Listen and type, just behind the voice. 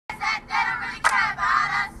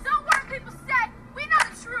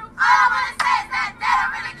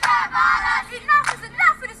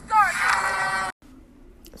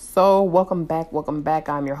So welcome back.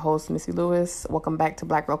 I'm your host, Missy Lewis. Welcome back to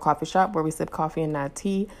Black Girl Coffee Shop, where we sip coffee and not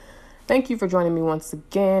tea. Thank you for joining me once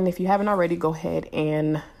again. If you haven't already, go ahead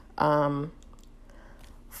and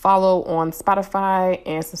follow on Spotify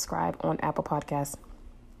and subscribe on Apple Podcasts.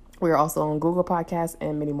 We are also on Google Podcasts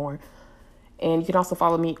and many more. And you can also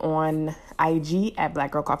follow me on IG at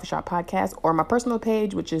Black Girl Coffee Shop Podcast, or my personal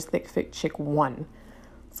page, which is Thick Fit Chick 1.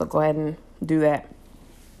 So go ahead and do that.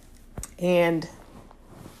 And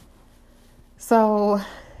so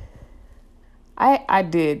I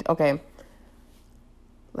did, okay,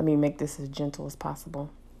 let me make this as gentle as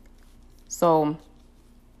possible. So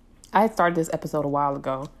I started this episode a while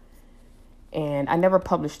ago and I never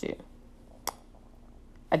published it.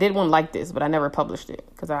 I did one like this, but I never published it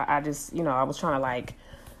because I just, I was trying to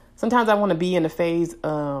sometimes I want to be in a phase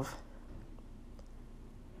of,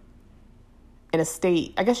 in a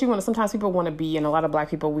state, I guess sometimes people want to be, and a lot of Black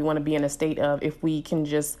people, we want to be in a state of, if we can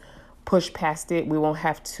just push past it, we won't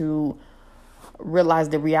have to realize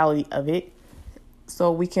the reality of it.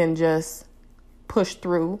 So we can just push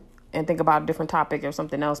through and think about a different topic or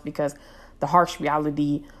something else, because the harsh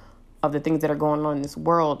reality of the things that are going on in this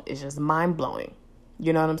world is just mind blowing.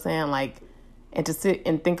 You know what I'm saying? And to sit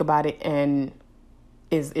and think about it, and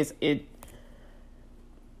it's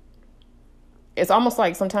almost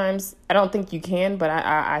like sometimes, I don't think you can, but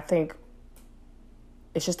I think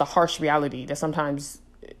it's just a harsh reality that sometimes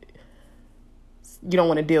you don't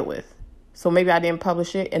want to deal with. So maybe I didn't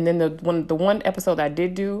publish it. And then the one episode I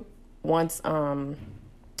did do, once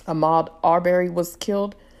Ahmaud Arbery was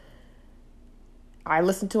killed, I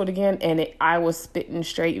listened to it again, and I was spitting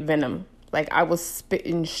straight venom. I was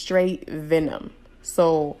spitting straight venom.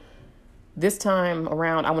 So this time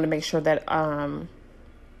around, I want to make sure that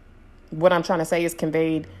what I'm trying to say is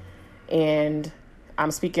conveyed, and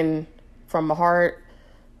I'm speaking from my heart,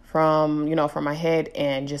 from my head,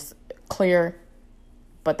 and just clear.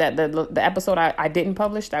 But that the episode I didn't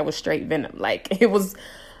publish, that was straight venom.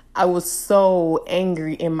 I was so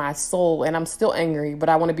angry in my soul, and I'm still angry, but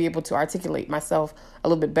I want to be able to articulate myself a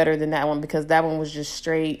little bit better than that one, because that one was just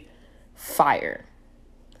straight fire.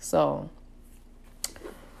 So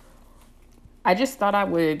I just thought I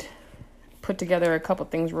would put together a couple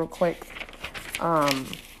things real quick. And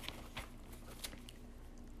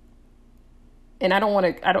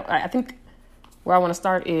I think where I want to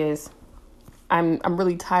start is, I'm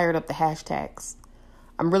really tired of the hashtags.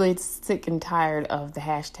 I'm really sick and tired of the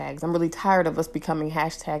hashtags. I'm really tired of us becoming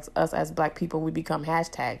hashtags. Us as Black people, we become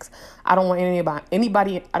hashtags. I don't want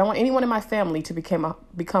anybody. I don't want anyone in my family to become a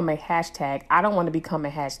hashtag. I don't want to become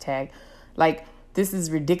a hashtag. This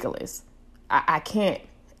is ridiculous. I can't.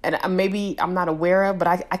 And maybe I'm not aware of, but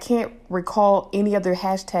I can't recall any other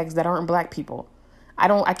hashtags that aren't Black people.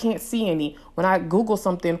 I can't see any. When I Google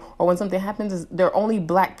something, or when something happens, they're only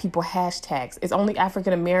Black people hashtags. It's only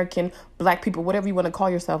African American, Black people, whatever you want to call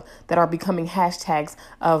yourself, that are becoming hashtags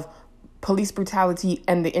of police brutality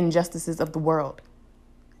and the injustices of the world.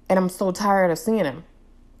 And I'm so tired of seeing them.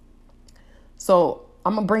 So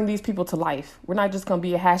I'm going to bring these people to life. We're not just going to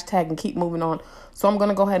be a hashtag and keep moving on. So I'm going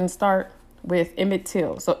to go ahead and start with Emmett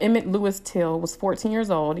Till. So Emmett Lewis Till was 14 years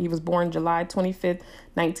old. He was born July 25th,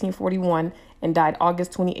 1941, and died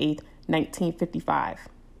August 28th, 1955.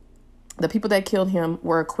 The people that killed him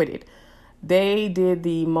were acquitted. They did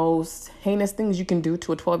the most heinous things you can do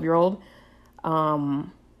to a 12-year-old.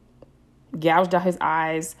 Gouged out his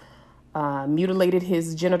eyes, mutilated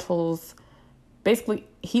his genitals. Basically,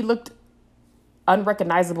 he looked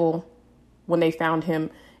unrecognizable when they found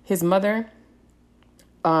him. His mother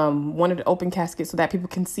wanted to open casket so that people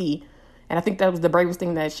can see. And I think that was the bravest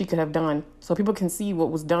thing that she could have done, so people can see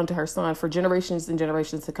what was done to her son for generations and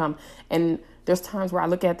generations to come. And there's times where I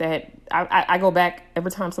look at that. I go back every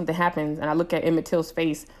time something happens, and I look at Emmett Till's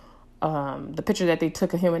face, the picture that they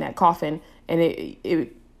took of him in that coffin, and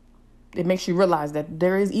it makes you realize that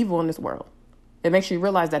there is evil in this world. It makes you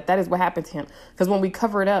realize that is what happened to him. Because when we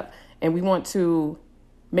cover it up and we want to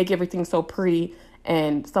make everything so pretty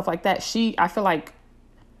and stuff like that, I feel like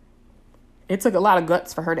it took a lot of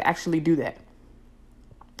guts for her to actually do that.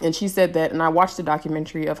 And she said that, and I watched the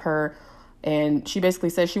documentary of her, and she basically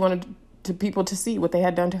said she wanted people to see what they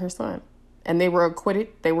had done to her son. And they were acquitted.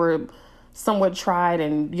 They were somewhat tried,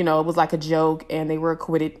 and, it was like a joke, and they were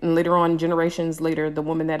acquitted. And later on, generations later, the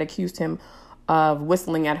woman that accused him of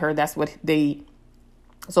whistling at her, that's what a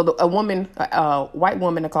white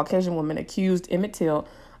woman, a Caucasian woman, accused Emmett Till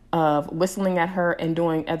of whistling at her and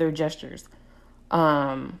doing other gestures.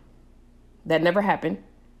 That never happened.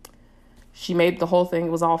 She made the whole thing. It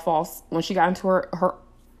was all false. When she got into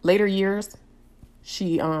later years,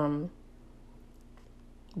 she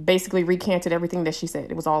basically recanted everything that she said.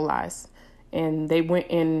 It was all lies. And they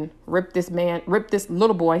went and ripped this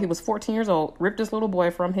little boy. He was 14 years old, ripped this little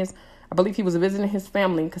boy from I believe he was visiting his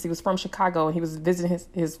family because he was from Chicago, and he was visiting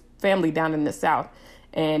his family down in the South.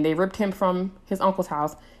 And they ripped him from his uncle's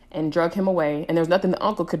house and drug him away. And there was nothing the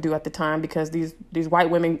uncle could do at the time because these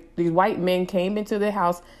white men came into the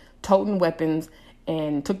house toting weapons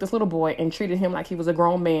and took this little boy and treated him like he was a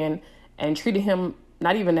grown man and treated him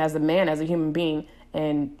not even as a man, as a human being,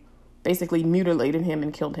 and basically mutilated him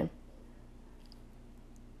and killed him.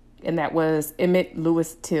 And that was Emmett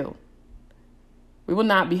Lewis Till. We will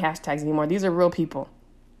not be hashtags anymore. These are real people.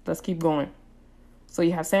 Let's keep going. So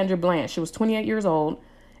you have Sandra Bland. She was 28 years old,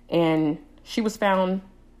 and she was found.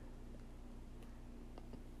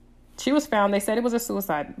 They said it was a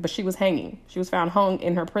suicide, but she was hanging. She was found hung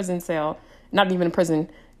in her prison cell, not even a prison,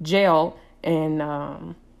 jail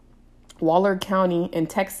in Waller County in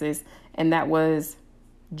Texas, and that was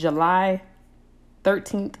July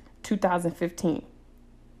 13th, 2015.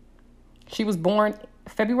 She was born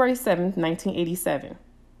February 7th, 1987.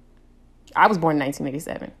 I was born in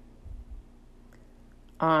 1987.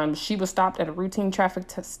 She was stopped at a routine traffic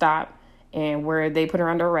stop, and where they put her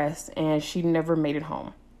under arrest, and she never made it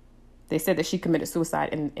home. They said that she committed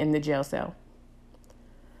suicide in the jail cell.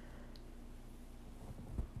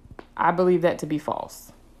 I believe that to be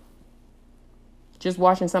false. Just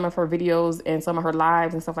watching some of her videos and some of her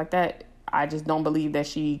lives and stuff like that, I just don't believe that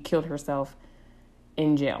she killed herself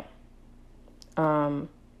in jail.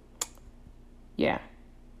 Yeah.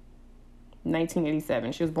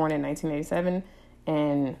 1987. She was born in 1987,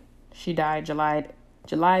 and she died July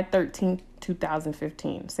 13th,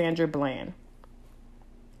 2015. Sandra Bland.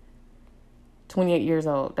 28 years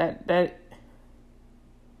old. And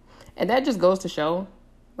that just goes to show,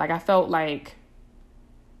 like, I felt like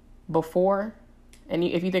before, and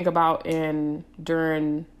if you think about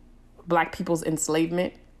during Black people's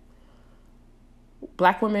enslavement,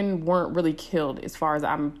 Black women weren't really killed as far as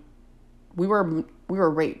we were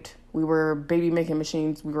raped. We were baby making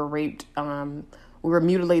machines. We were raped. We were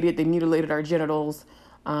mutilated. They mutilated our genitals.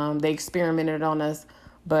 They experimented on us.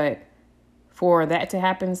 But for that to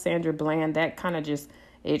happen, Sandra Bland, that kind of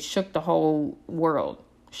it shook the whole world.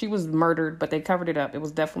 She was murdered, but they covered it up. It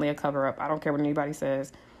was definitely a cover up. I don't care what anybody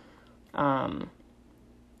says.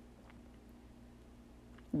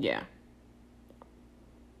 Yeah.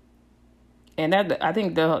 And that, I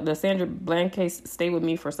think the Sandra Bland case stayed with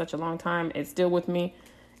me for such a long time. It's still with me.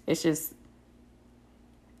 It's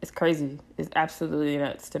crazy. It's absolutely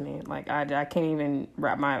nuts to me. Like, I can't even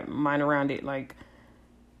wrap my mind around it. Like,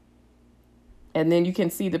 and then you can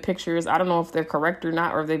see the pictures. I don't know if they're correct or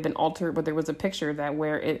not, or if they've been altered, but there was a picture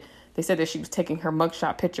they said that she was taking her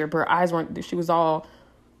mugshot picture, but her eyes weren't, she was all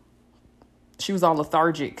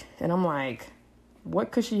lethargic. And I'm like,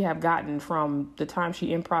 what could she have gotten from the time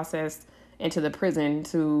she in process into the prison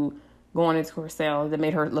to going into her cell that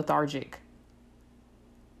made her lethargic?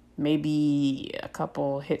 Maybe a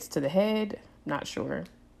couple hits to the head. Not sure.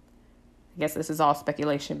 I guess this is all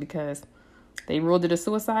speculation because they ruled it a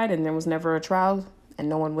suicide and there was never a trial and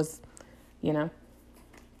no one was, So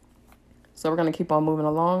we're going to keep on moving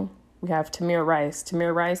along. We have Tamir Rice.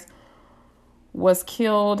 Tamir Rice was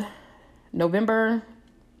killed November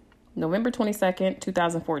 22nd,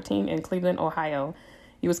 2014 in Cleveland, Ohio.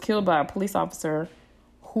 He was killed by a police officer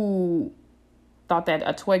who thought that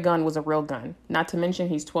a toy gun was a real gun. Not to mention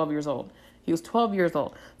he's 12 years old. He was 12 years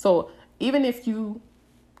old. So even if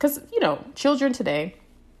because, children today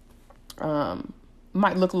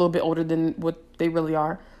might look a little bit older than what they really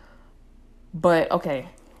are. But, okay,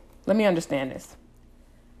 let me understand this.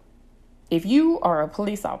 If you are a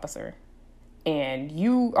police officer and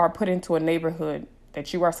you are put into a neighborhood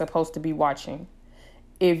that you are supposed to be watching,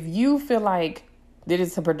 if you feel like it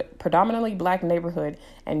is a predominantly Black neighborhood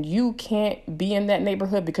and you can't be in that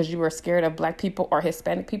neighborhood because you are scared of Black people or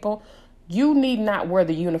Hispanic people, you need not wear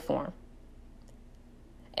the uniform.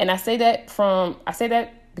 And I say that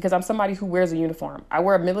because I'm somebody who wears a uniform. I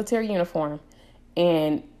wear a military uniform,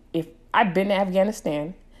 and if I've been to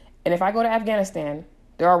Afghanistan, and if I go to Afghanistan,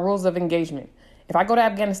 there are rules of engagement. If I go to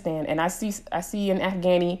Afghanistan and I see an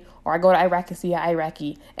Afghani, or I go to Iraq and see an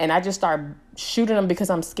Iraqi, and I just start shooting them because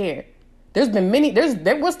I'm scared. There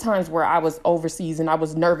was times where I was overseas and I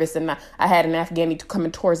was nervous and I had an Afghani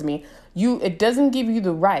coming towards me. It doesn't give you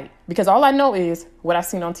the right, because all I know is what I've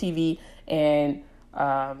seen on TV and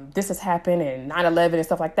this has happened and 9/11 and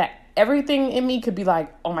stuff like that. Everything in me could be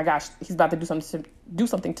like, oh my gosh, he's about to do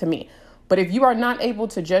something to me. But if you are not able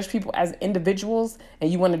to judge people as individuals and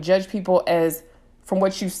you want to judge people as from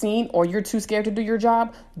what you've seen, or you're too scared to do your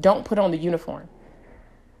job, don't put on the uniform.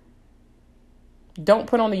 Don't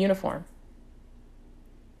put on the uniform.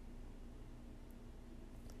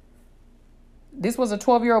 This was a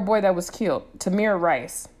 12-year-old boy that was killed, Tamir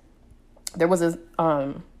Rice. There was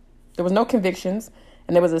no convictions,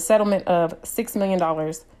 and there was a settlement of $6 million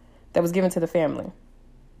that was given to the family.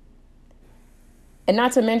 And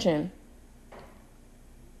not to mention,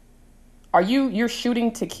 you're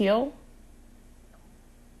shooting to kill?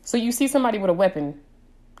 So you see somebody with a weapon,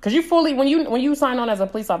 because you fully, when you sign on as a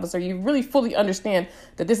police officer, you really fully understand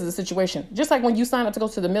that this is a situation. Just like when you sign up to go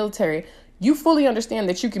to the military, you fully understand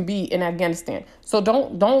that you can be in Afghanistan. So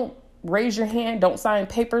don't raise your hand, don't sign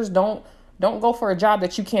papers, don't go for a job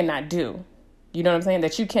that you cannot do. You know what I'm saying?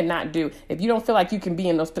 That you cannot do if you don't feel like you can be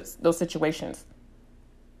in those situations.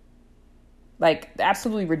 Like,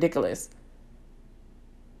 absolutely ridiculous.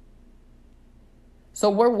 So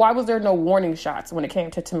why was there no warning shots when it came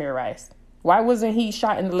to Tamir Rice? Why wasn't he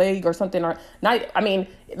shot in the leg or something? Or not? I mean,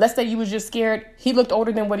 let's say you was just scared. He looked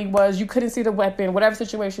older than what he was. You couldn't see the weapon, whatever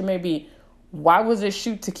situation may be. Why was it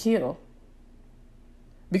shoot to kill?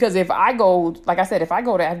 Because if I go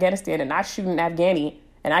to Afghanistan and I shoot an Afghani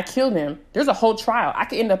and I kill him, there's a whole trial. I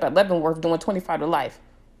could end up at Leavenworth doing 25 to life.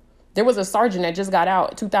 There was a sergeant that just got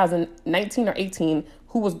out 2019 or 18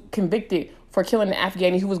 who was convicted for killing an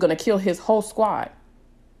Afghani who was going to kill his whole squad.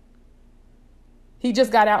 He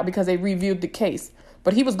just got out because they reviewed the case.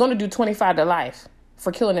 But he was going to do 25 to life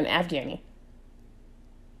for killing an Afghani.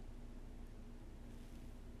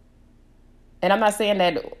 And I'm not saying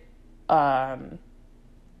that...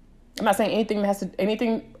 I'm not saying anything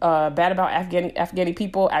bad about Afghani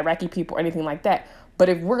people, Iraqi people, anything like that. But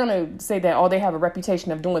if we're going to say that, they have a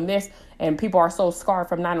reputation of doing this and people are so scarred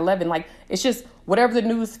from 9/11, like, it's just whatever the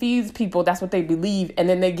news feeds people, that's what they believe. And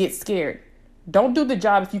then they get scared. Don't do the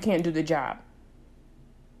job if you can't do the job.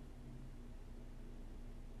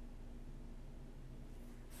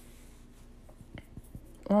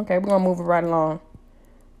 Okay, we're going to move it right along.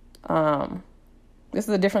 This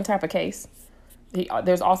is a different type of case.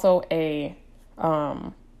 There's also there's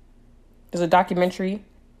a documentary,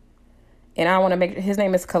 and I want to his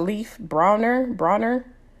name is Khalif Brawner.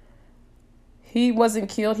 He wasn't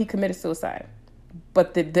killed. He committed suicide.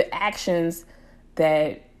 But the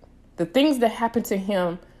things that happened to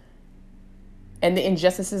him and the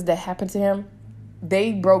injustices that happened to him,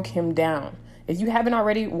 they broke him down. If you haven't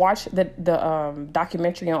already watched the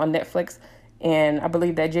documentary on Netflix, and I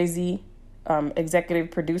believe that Jay-Z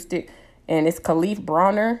executive produced it, and it's Khalif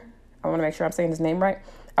Brawner. I want to make sure I'm saying his name right.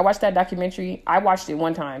 I watched that documentary. I watched it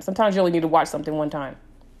one time. Sometimes you only need to watch something one time.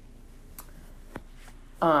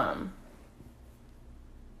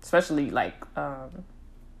 Especially like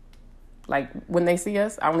When They See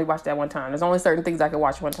Us. I only watched that one time. There's only certain things I can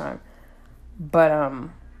watch one time. But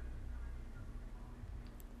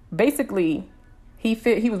basically, he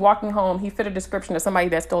was walking home. He fit a description of somebody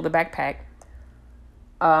that stole the backpack.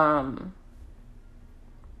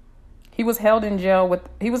 He was held in jail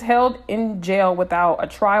without a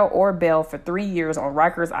trial or bail for 3 years on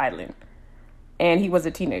Rikers Island, and he was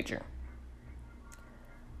a teenager.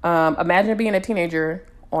 Imagine being a teenager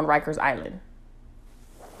on Rikers Island.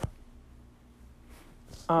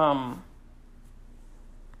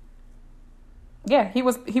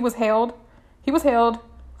 He was held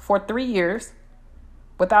for 3 years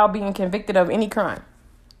without being convicted of any crime.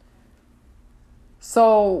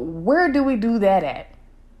 So where do we do that at?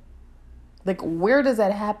 Like, where does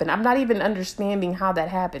that happen? I'm not even understanding how that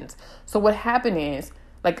happens. So what happened is,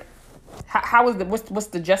 like, what's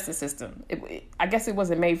the justice system? I guess it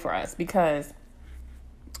wasn't made for us, because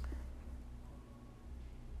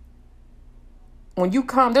when you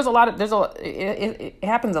come, it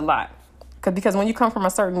happens a lot. Because when you come from a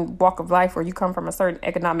certain walk of life, or you come from a certain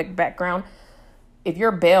economic background, if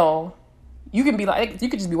your bail, you could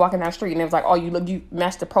just be walking down the street and it was like, you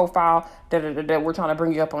match the profile, we're trying to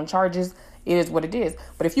bring you up on charges. It is what it is.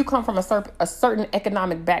 But if you come from a certain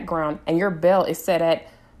economic background and your bail is set at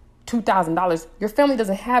 $2,000, your family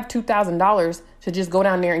doesn't have $2,000 to just go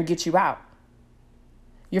down there and get you out.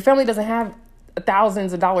 Your family doesn't have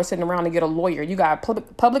thousands of dollars sitting around to get a lawyer. You got a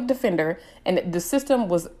public defender, and the system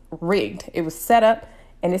was rigged. It was set up,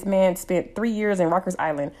 and this man spent 3 years in Rikers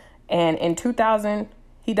Island. And in 2000,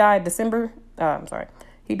 he died He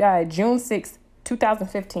died June 6th,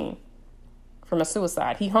 2015 from a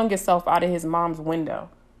suicide. He hung himself out of his mom's window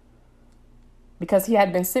because he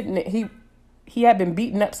had been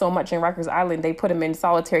beaten up so much in Rikers Island, they put him in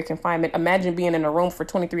solitary confinement. Imagine being in a room for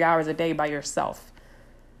 23 hours a day by yourself,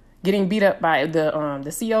 getting beat up by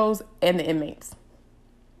the COs and the inmates.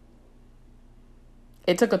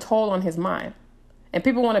 It took a toll on his mind. And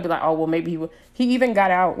people want to be like, oh, well, maybe he even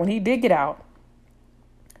got out. When he did get out,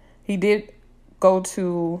 he did go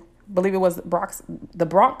to, I believe it was the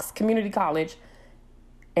Bronx Community College,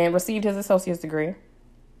 and received his associate's degree.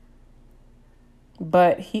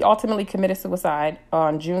 But he ultimately committed suicide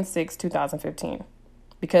on June 6, 2015,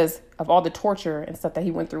 because of all the torture and stuff that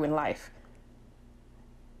he went through in life.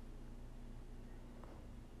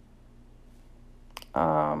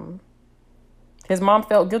 His mom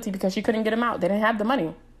felt guilty because she couldn't get him out. They didn't have the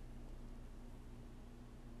money.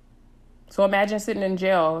 So imagine sitting in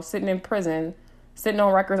jail, sitting in prison, sitting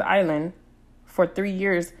on Rikers Island for 3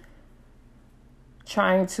 years,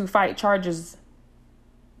 trying to fight charges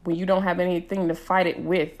when you don't have anything to fight it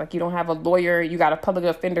with. Like, you don't have a lawyer. You got a public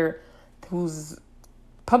offender you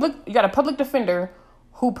got a public defender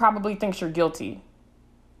who probably thinks you're guilty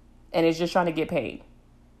and is just trying to get paid.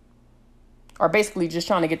 Or basically just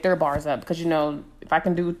trying to get their bars up because, if I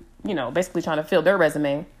can do, basically trying to fill their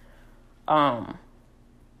resume. But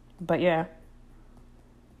yeah.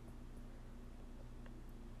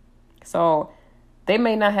 So they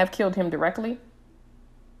may not have killed him directly,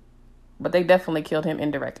 but they definitely killed him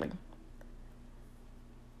indirectly.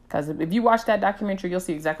 Because if you watch that documentary, you'll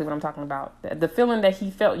see exactly what I'm talking about. The feeling that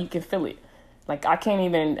he felt, you can feel it. Like, I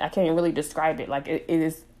can't really describe it. Like, it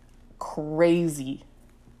is crazy.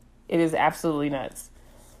 It is absolutely nuts.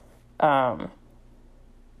 But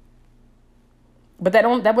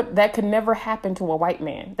that could never happen to a white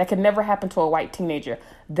man. That could never happen to a white teenager.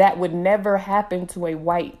 That would never happen to a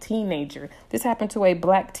white teenager. This happened to a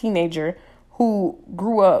black teenager who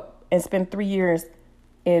grew up and spent 3 years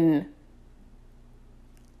in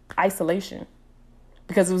isolation,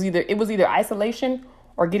 because it was either isolation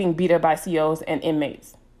or getting beat up by COs and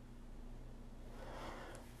inmates.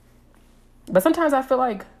 But sometimes I feel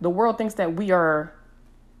like the world thinks that we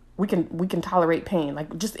can tolerate pain.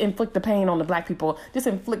 Like, just inflict the pain on the black people. Just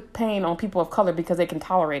inflict pain on people of color because they can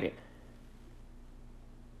tolerate it.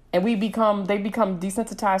 And they become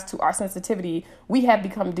desensitized to our sensitivity. We have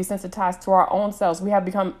become desensitized to our own selves. We have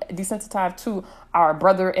become desensitized to our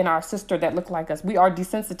brother and our sister that look like us. We are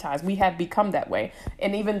desensitized. We have become that way.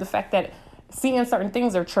 And even the fact that seeing certain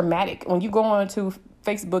things are traumatic. When you go on to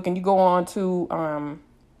Facebook and you go on to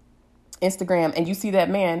Instagram and you see that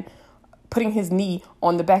man putting his knee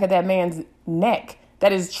on the back of that man's neck,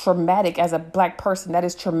 that is traumatic as a black person. That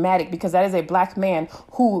is traumatic because that is a black man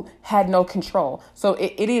who had no control. So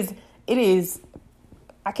it is, so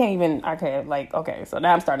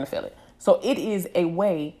now I'm starting to feel it. So it is a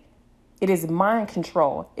way, it is mind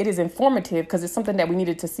control. It is informative because it's something that we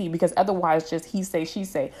needed to see, because otherwise just he say, she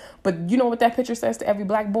say. But you know what that picture says to every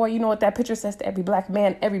black boy? You know what that picture says to every black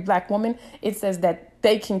man, every black woman? It says that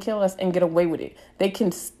they can kill us and get away with it. They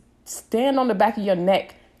can stand on the back of your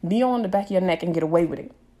neck, kneel on the back of your neck and get away with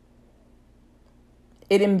it.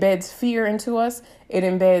 It embeds fear into us. It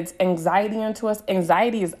embeds anxiety into us.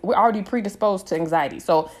 We're already predisposed to anxiety.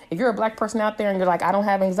 So if you're a black person out there and you're like, I don't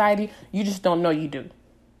have anxiety, you just don't know you do.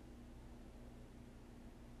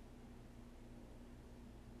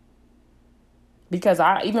 Because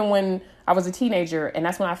even when I was a teenager, and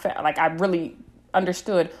that's when I felt like I really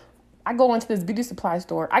understood, I go into this beauty supply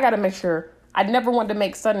store. I got to make sure. I never wanted to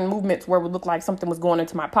make sudden movements where it would look like something was going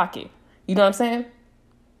into my pocket. You know what I'm saying?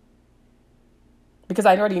 Because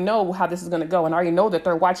I already know how this is going to go. And I already know that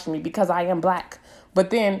they're watching me because I am black. But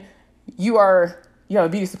then you have a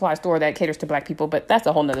beauty supply store that caters to black people. But that's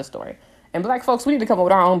a whole nother story. And black folks, we need to come up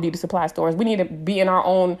with our own beauty supply stores. We need to be in our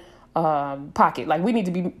own pocket. Like, we need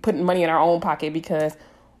to be putting money in our own pocket, because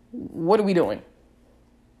what are we doing?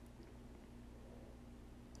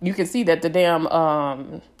 You can see that the damn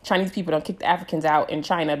Chinese people don't kick the Africans out in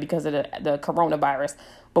China because of the coronavirus.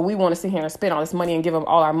 But we want to sit here and spend all this money and give them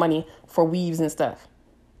all our money for weaves and stuff.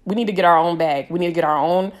 We need to get our own bag. We need to get our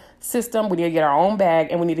own system. We need to get our own bag,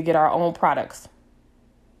 and we need to get our own products.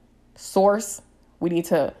 Source. We need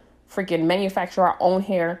to freaking manufacture our own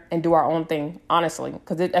hair and do our own thing, honestly,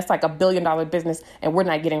 because that's like $1 billion business, and we're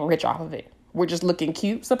not getting rich off of it. We're just looking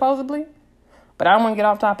cute, supposedly. But I don't want to get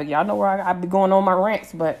off topic. Y'all know where I be going on my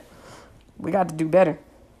rants, but we got to do better,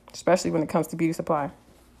 especially when it comes to beauty supply.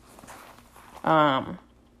 All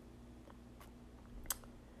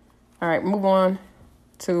right, move on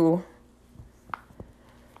to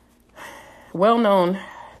well-known.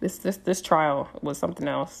 This trial was something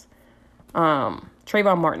else.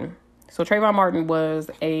 Trayvon Martin. So Trayvon Martin was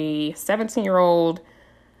a 17-year-old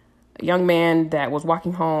young man that was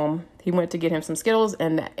walking home. He went to get him some Skittles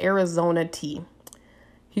and Arizona tea.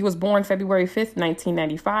 He was born February 5th,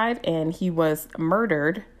 1995, and he was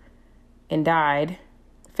murdered and died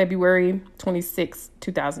February 26,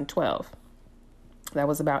 2012. That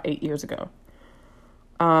was about 8 years ago.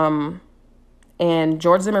 And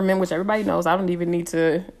George Zimmerman, which everybody knows, I don't even need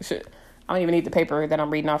the paper that I'm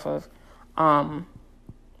reading off of.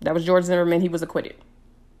 That was George Zimmerman. He was acquitted.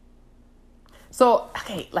 So,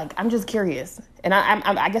 okay, like, I'm just curious. And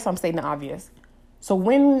I guess I'm stating the obvious. So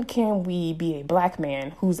when can we be a black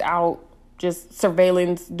man who's out just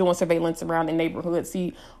doing surveillance around the neighborhood,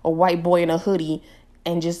 see a white boy in a hoodie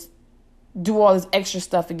and just do all this extra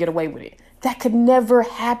stuff and get away with it? That could never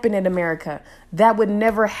happen in America. That would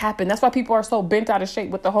never happen. That's why people are so bent out of shape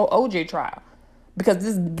with the whole OJ trial. Because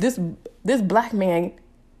this black man,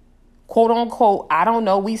 quote unquote, I don't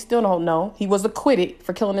know, we still don't know, he was acquitted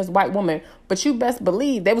for killing this white woman. But you best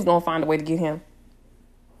believe they was going to find a way to get him.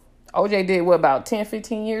 OJ did about 10,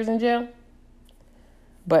 15 years in jail?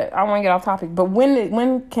 But I don't want to get off topic. But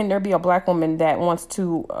when can there be a black woman that wants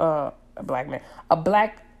to, a black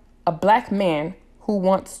man who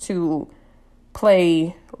wants to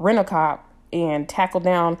play rent-a-cop and tackle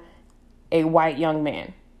down a white young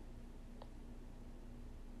man,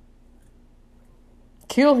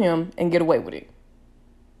 kill him and get away with it?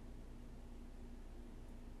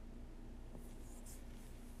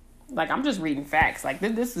 Like, I'm just reading facts. Like,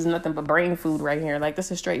 this is nothing but brain food right here. Like, this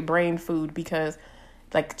is straight brain food because,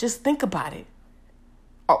 like, just think about it.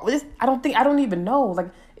 I don't even know.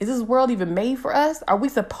 Like, is this world even made for us? Are we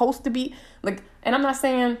supposed to be, like, and I'm not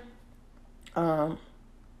saying,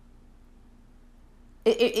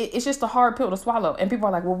 it's just a hard pill to swallow. And people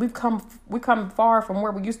are like, well, we've come far from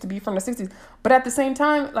where we used to be from the 60s. But at the same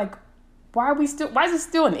time, like, why is it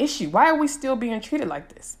still an issue? Why are we still being treated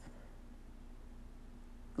like this?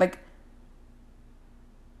 Like,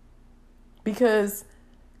 because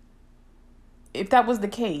if that was the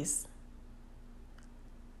case,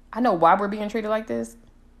 I know why we're being treated like this.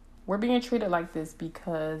 We're being treated like this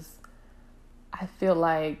because I feel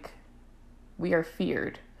like we are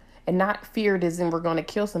feared. And not feared as in we're going to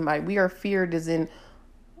kill somebody. We are feared as in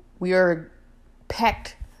we are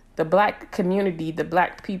packed. The black community, the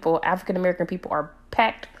black people, African American people are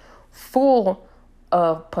packed full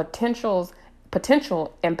of potential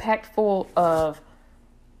and packed full of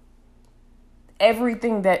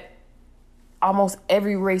everything that almost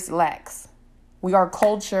every race lacks. We are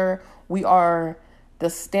culture. We are the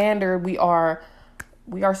standard. We are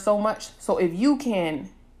so much. So if you can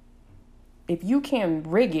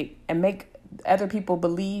rig it and make other people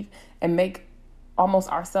believe and make almost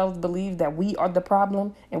ourselves believe that we are the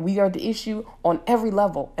problem and we are the issue on every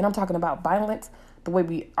level. And I'm talking about violence, the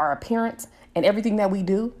way our appearance and everything that we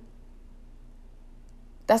do.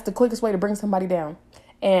 That's the quickest way to bring somebody down.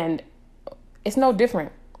 And it's no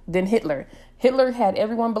different than Hitler. Hitler had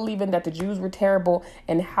everyone believing that the Jews were terrible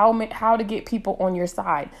and how to get people on your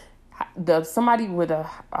side. Somebody with a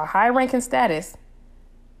high-ranking status,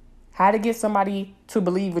 how to get somebody to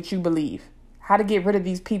believe what you believe. How to get rid of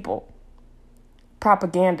these people.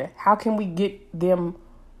 Propaganda. How can we get them?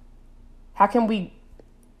 How can we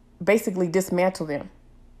basically dismantle them?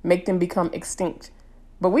 Make them become extinct?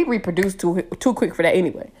 But we reproduce too quick for that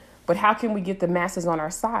anyway. But how can we get the masses on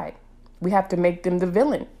our side? We have to make them the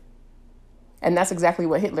villain. And that's exactly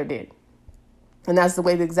what Hitler did. And that's the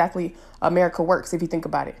way that exactly America works, if you think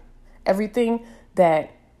about it. Everything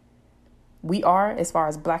that we are, as far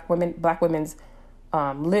as black women's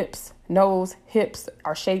lips, nose, hips,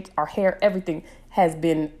 our shapes, our hair, everything has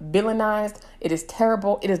been villainized. It is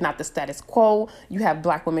terrible. It is not the status quo. You have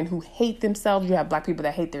black women who hate themselves. You have black people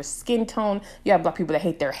that hate their skin tone. You have black people that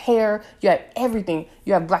hate their hair. You have everything.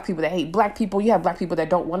 You have black people that hate black people. You have black people that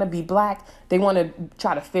don't want to be black. They want to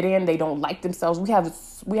try to fit in. They don't like themselves. We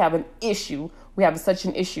have an issue. We have such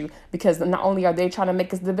an issue because not only are they trying to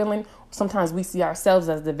make us the villain, sometimes we see ourselves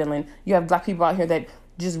as the villain. You have black people out here that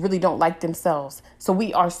just really don't like themselves. So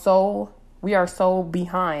we are so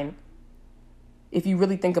behind, if you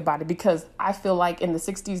really think about it, because I feel like in the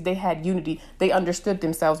 60s, they had unity. They understood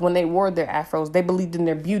themselves. When they wore their afros, they believed in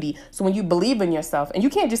their beauty. So when you believe in yourself, and you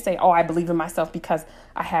can't just say, oh, I believe in myself because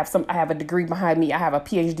I have a degree behind me. I have a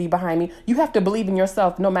PhD behind me. You have to believe in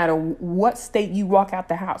yourself no matter what state you walk out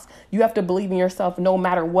the house. You have to believe in yourself no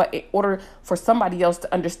matter what, in order for somebody else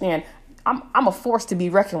to understand I'm a force to be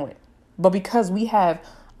reckoned with. But because we have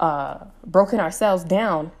broken ourselves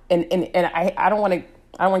down, and I don't want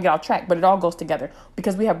to get off track, but it all goes together.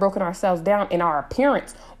 Because we have broken ourselves down in our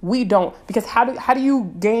appearance, we don't. Because how do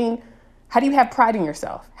you have pride in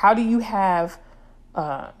yourself? How do you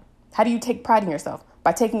take pride in yourself?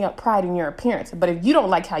 By taking up pride in your appearance. But if you don't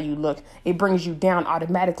like how you look, it brings you down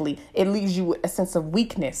automatically. It leaves you with a sense of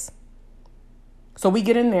weakness. So we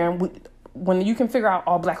get in there, and when you can figure out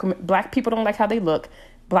all black people don't like how they look,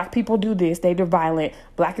 Black people do this, they're violent,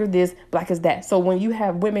 black is this, black is that. So when you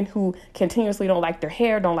have women who continuously don't like their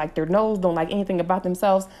hair, don't like their nose, don't like anything about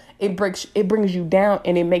themselves, it brings you down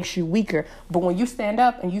and it makes you weaker. But when you stand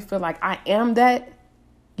up and you feel like I am that,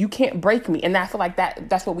 you can't break me. And I feel like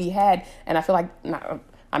that's what we had. And I feel like,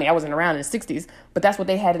 I wasn't around in the 60s, but that's what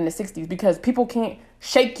they had in the 60s, because people can't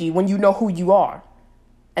shake you when you know who you are.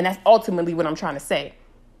 And that's ultimately what I'm trying to say.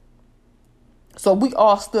 So we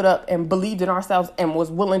all stood up and believed in ourselves and was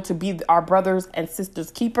willing to be our brothers and sisters'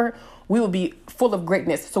 keeper. We would be full of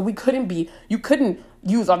greatness. So you couldn't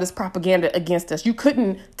use all this propaganda against us. You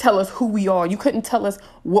couldn't tell us who we are. You couldn't tell us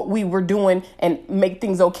what we were doing and make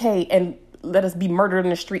things okay and let us be murdered in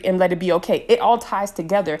the street and let it be okay. It all ties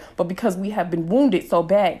together. But because we have been wounded so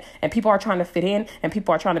bad and people are trying to fit in and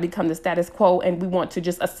people are trying to become the status quo and we want to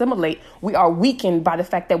just assimilate, we are weakened by the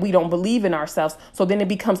fact that we don't believe in ourselves. So then it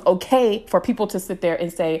becomes okay for people to sit there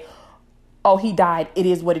and say, oh, he died. It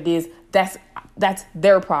is what it is. That's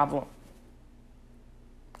their problem.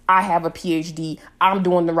 I have a PhD. I'm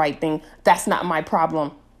doing the right thing. That's not my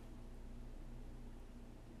problem.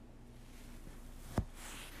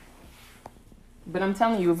 But I'm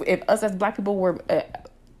telling you, if us as Black people were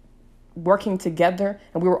working together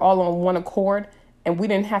and we were all on one accord and we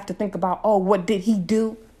didn't have to think about, oh, what did he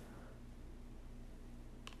do?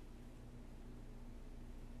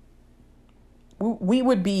 We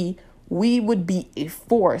would be a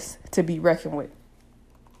force to be reckoned with.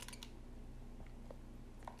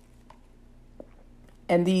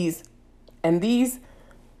 And these,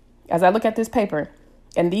 as I look at this paper,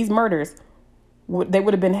 and these murders, people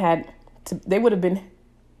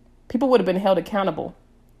would have been held accountable.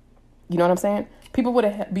 You know what I'm saying? People would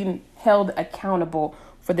have been held accountable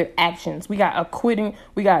for their actions. We got acquitting.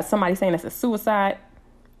 We got somebody saying it's a suicide.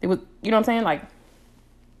 It was, you know what I'm saying? Like,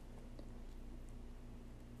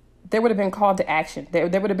 they would have been called to action. There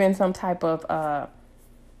would have been some type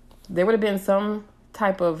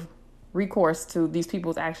of recourse to these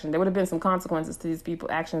people's actions. There would have been some consequences to these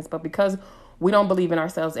people's actions. But because we don't believe in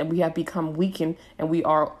ourselves and we have become weakened and we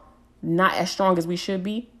are not as strong as we should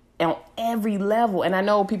be on every level. And I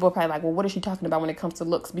know people are probably like, well, what is she talking about when it comes to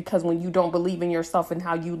looks? Because when you don't believe in yourself and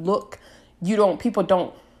how you look, you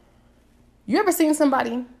ever seen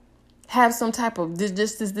somebody have some type of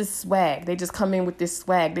this swag? They just come in with this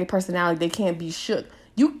swag, their personality, they can't be shook.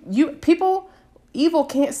 Evil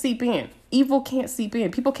can't seep in. Evil can't seep in.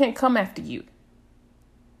 People can't come after you.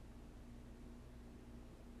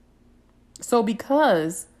 So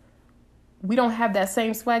because we don't have that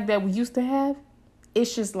same swag that we used to have,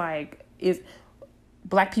 it's just like, it's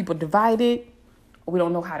Black people divided. We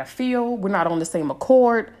don't know how to feel. We're not on the same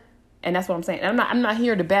accord. And that's what I'm saying. And I'm not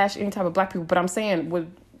here to bash any type of Black people, but I'm saying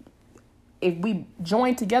if we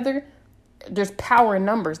join together, there's power in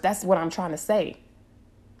numbers. That's what I'm trying to say.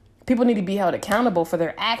 People need to be held accountable for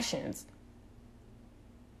their actions.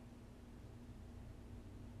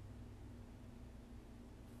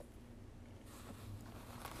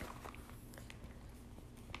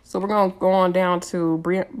 So we're going to go on down to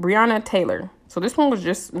Breonna Taylor. So this one was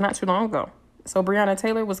just not too long ago. So Breonna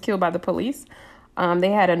Taylor was killed by the police.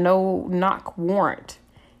 They had a no-knock warrant.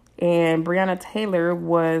 And Breonna Taylor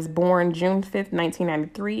was born June 5th,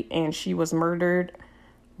 1993. And she was murdered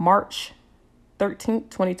March 13th,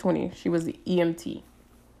 2020. She was the EMT.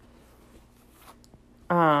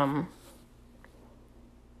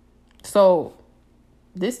 So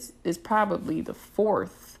this is probably the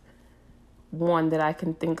fourth one that I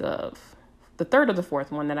can think of, the third or the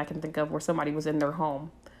fourth one that I can think of where somebody was in their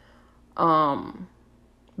home,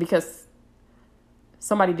 because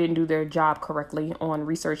somebody didn't do their job correctly on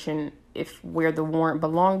researching where the warrant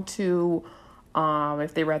belonged to,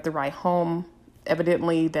 if they were at the right home.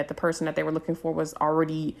 Evidently that the person that they were looking for was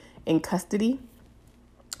already in custody.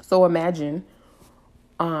 So imagine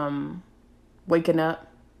waking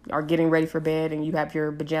up or getting ready for bed and you have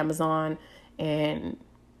your pajamas on and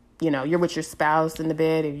you're with your spouse in the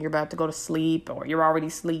bed and you're about to go to sleep or you're already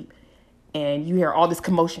asleep and you hear all this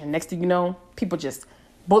commotion. Next thing you know,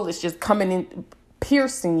 bullets just coming in,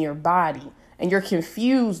 piercing your body, and you're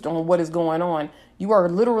confused on what is going on. You are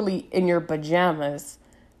literally in your pajamas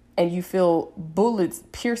and you feel bullets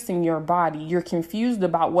piercing your body. You're confused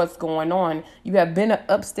about what's going on. You have been an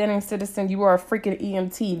upstanding citizen. You are a freaking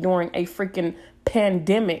EMT during a freaking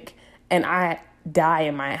pandemic, and I die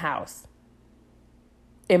in my house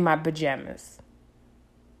in my pajamas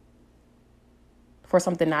for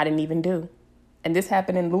something I didn't even do. And this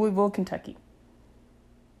happened in Louisville, Kentucky.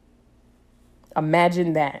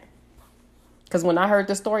 Imagine that. Because when I heard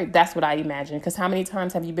the story, that's what I imagined. Because how many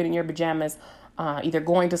times have you been in your pajamas, either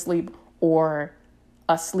going to sleep or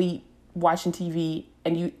asleep watching TV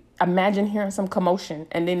and you imagine hearing some commotion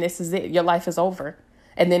and then this is it. Your life is over.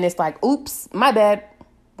 And then it's like, oops, my bad.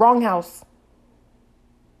 Wrong house.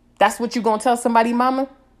 That's what you gonna tell somebody, mama?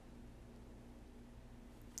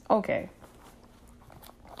 Okay.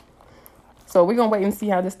 So we're gonna wait and see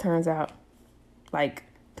how this turns out. Like,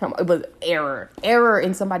 it was error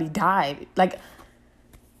and somebody died. Like,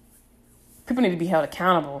 people need to be held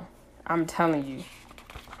accountable. I'm telling you.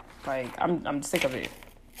 Like, I'm sick of it.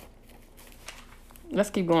 Let's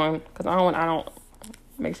keep going because I don't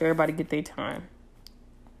make sure everybody get their time.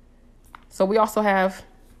 So we also have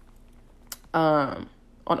on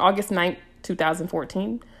August 9th,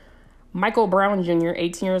 2014, Michael Brown Jr.,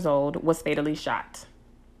 18 years old, was fatally shot.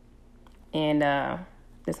 And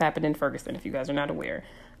this happened in Ferguson, if you guys are not aware.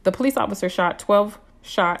 The police officer shot 12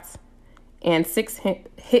 shots and 6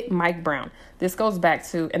 hit Mike Brown. This goes back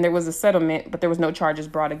to, and there was a settlement, but there was no charges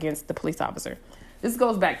brought against the police officer. This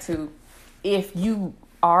goes back to, if you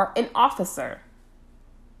are an officer,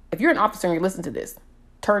 if you're an officer and you listen to this,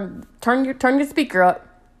 turn your speaker up.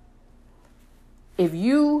 If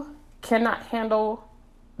you cannot handle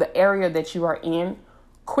the area that you are in,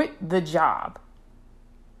 quit the job.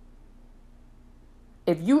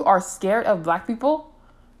 If you are scared of black people,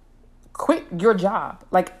 quit your job.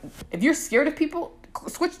 Like, if you're scared of people,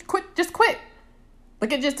 just quit.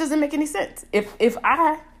 Like, it just doesn't make any sense. If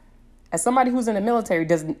I, as somebody who's in the military,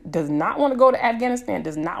 does not want to go to Afghanistan,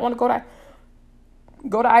 does not want to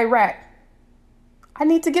go to Iraq, I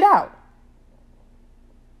need to get out.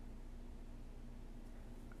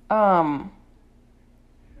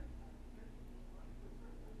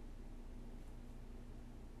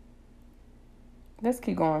 Let's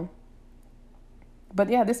keep going. But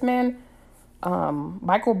yeah, this man,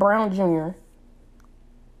 Michael Brown Jr.,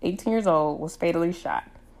 18 years old, was fatally shot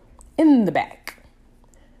in the back.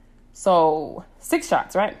 So 6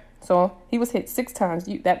 shots, right? So he was hit 6 times.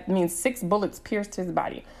 That means 6 bullets pierced his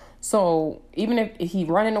body. So even if he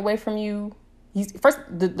running away from you,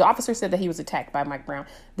 the officer said that he was attacked by Mike Brown.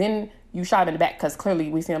 Then you shot him in the back because clearly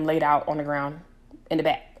we see him laid out on the ground in the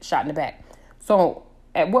back, shot in the back. So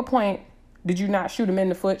at what point did you not shoot him in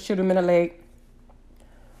the foot, shoot him in the leg?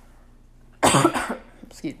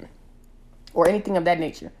 Excuse me. Or anything of that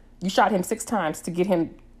nature. You shot him 6 times to get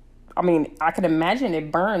him. I mean, I can imagine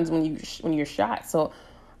it burns when you're shot. So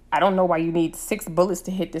I don't know why you need 6 bullets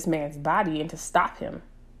to hit this man's body and to stop him.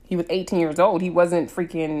 He was 18 years old. He wasn't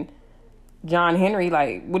freaking John Henry.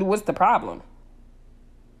 Like, what's the problem?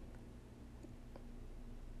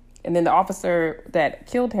 And then the officer that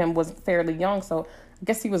killed him was fairly young, so I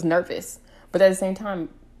guess he was nervous. But at the same time,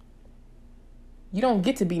 you don't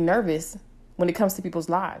get to be nervous when it comes to people's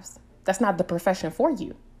lives. That's not the profession for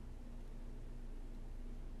you.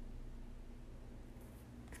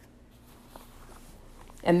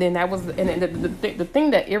 And then the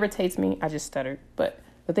thing that irritates me, I just stuttered, but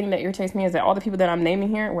the thing that irritates me is that all the people that I'm naming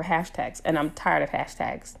here were hashtags, and I'm tired of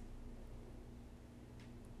hashtags.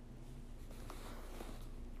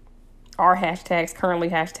 Are hashtags, currently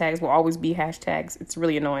hashtags, will always be hashtags. It's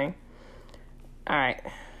really annoying. All right,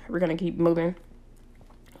 we're going to keep moving.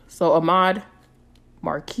 So Ahmaud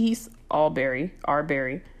Marquise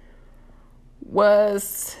Arbery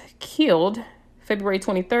was killed February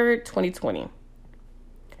 23rd, 2020.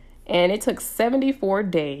 And it took 74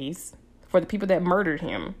 days for the people that murdered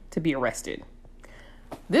him to be arrested.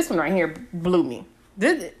 This one right here blew me.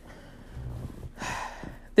 This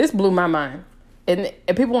blew my mind. And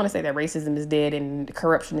people want to say that racism is dead and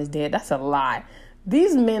corruption is dead. That's a lie.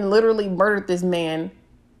 These men literally murdered this man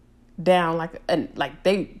down like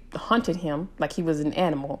they hunted him like he was an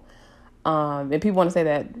animal. And people want to say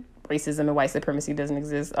that racism and white supremacy doesn't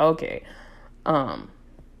exist. Okay.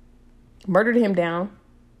 Murdered him down.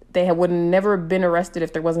 They would never have been arrested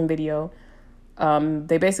if there wasn't video.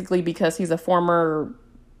 They basically, because he's a former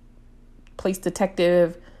police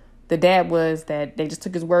detective, the dad was that they just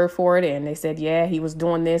took his word for it, and they said, yeah, he was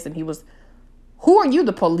doing this, and he was. Who are you,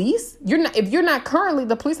 the police? If you're not currently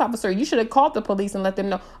the police officer, you should have called the police and let them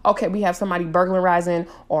know, okay, we have somebody burglarizing,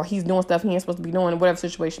 or he's doing stuff he ain't supposed to be doing, whatever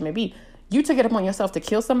situation may be. You took it upon yourself to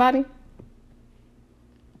kill somebody?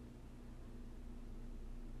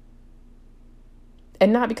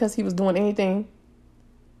 And not because he was doing anything,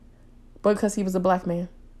 but because he was a black man.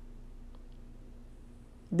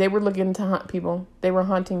 They were looking to hunt people. They were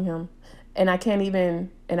hunting him. And I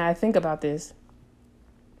think about this.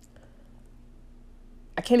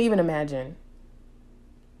 I can't even imagine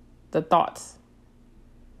the thoughts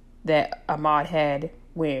that Ahmaud had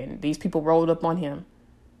when these people rolled up on him.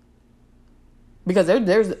 Because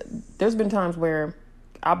there's been times where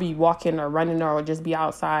I'll be walking or running or just be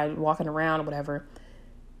outside walking around or whatever.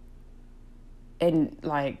 and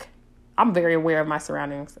like, I'm very aware of my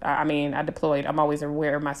surroundings. I mean, I deployed. I'm always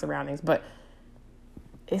aware of my surroundings. But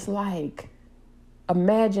it's like,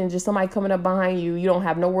 imagine just somebody coming up behind you. You don't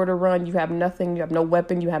have nowhere to run. You have nothing. You have no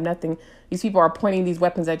weapon. You have nothing. These people are pointing these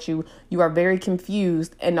weapons at you. You are very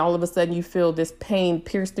confused. And all of a sudden you feel this pain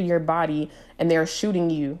pierce through your body and they're shooting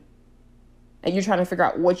you. And you're trying to figure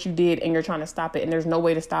out what you did and you're trying to stop it. And there's no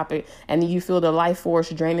way to stop it. And then you feel the life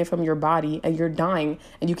force draining from your body and you're dying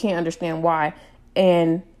and you can't understand why.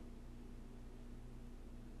 And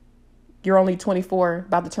you're only 24,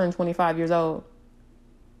 about to turn 25 years old.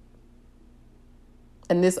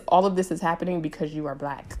 And all of this is happening because you are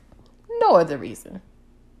Black. No other reason.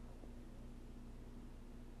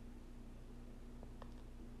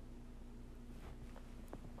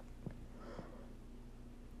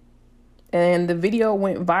 And the video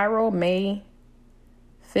went viral May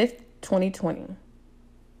 5th, 2020.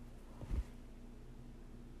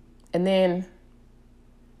 And then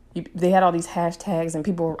they had all these hashtags and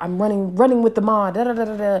people were, I'm running with the mod. Da, da, da,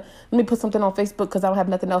 da, da. Let me put something on Facebook because I don't have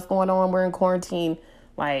nothing else going on. We're in quarantine.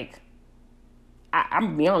 Like, I'm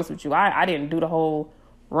gonna be honest with you. I didn't do the whole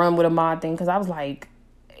run with a mod thing because I was like,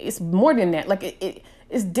 it's more than that. Like,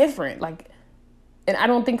 it's different. Like, and I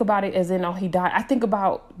don't think about it as in, oh, he died. I think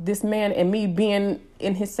about this man and me being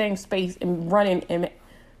in his same space and running and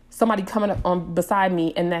somebody coming up on beside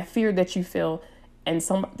me and that fear that you feel and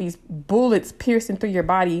these bullets piercing through your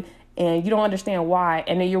body and you don't understand why.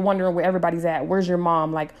 And then you're wondering where everybody's at. Where's your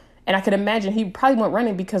mom? Like, and I could imagine he probably went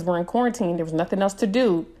running because we're in quarantine. There was nothing else to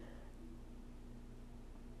do.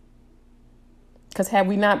 Because had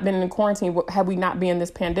we not been in quarantine, had we not been in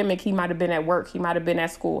this pandemic, he might have been at work. He might have been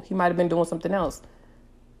at school. He might have been doing something else.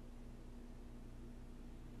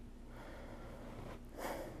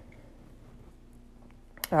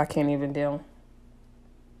 I can't even deal.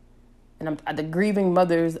 And I'm the grieving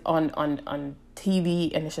mothers on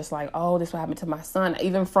TV, and it's just like, oh, this what happened to my son.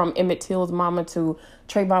 Even from Emmett Till's mama to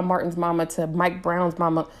Trayvon Martin's mama to Mike Brown's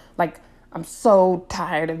mama. Like, I'm so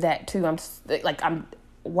tired of that too.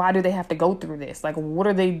 Why do they have to go through this? Like,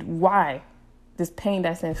 why? This pain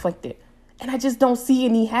that's inflicted. And I just don't see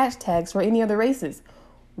any hashtags for any other races.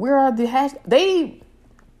 Where are the hashtags?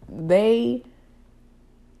 They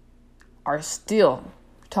are still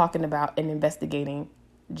talking about and investigating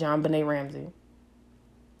JonBenet Ramsey.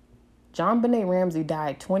 JonBenet Ramsey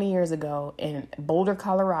died 20 years ago in Boulder,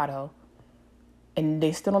 Colorado, and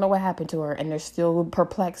they still don't know what happened to her, and they're still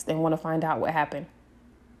perplexed and want to find out what happened.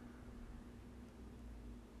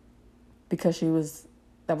 Because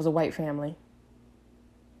that was a white family.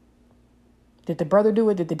 Did the brother do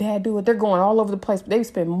it? Did the dad do it? They're going all over the place. They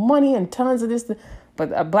spend money and tons of this,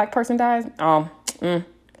 but a Black person dies?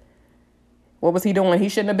 What was he doing? He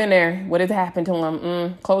shouldn't have been there. What has happened to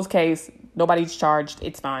him? Closed case. Nobody's charged.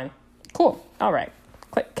 It's fine. Cool. All right.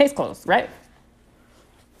 Case closed, right?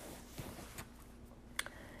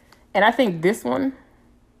 And I think this one,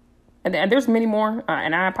 and there's many more,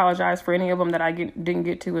 and I apologize for any of them that I didn't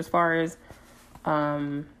get to as far as,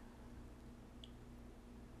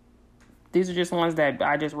 these are just ones that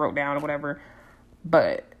I just wrote down or whatever.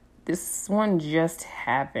 But this one just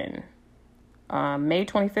happened. May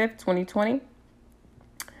 25th, 2020.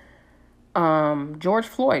 George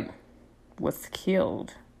Floyd was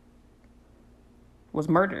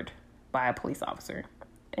murdered by a police officer.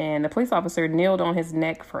 And the police officer kneeled on his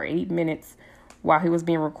neck for 8 minutes while he was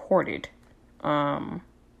being recorded. George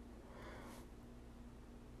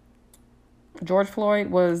Floyd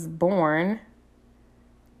was born,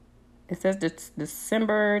 it says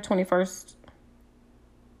December 21st.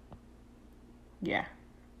 Yeah.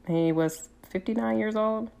 He was 59 years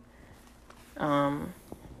old.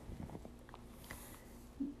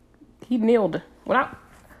 He kneeled.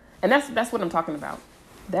 And that's what I'm talking about.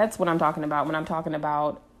 That's what I'm talking about when I'm talking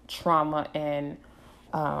about trauma. And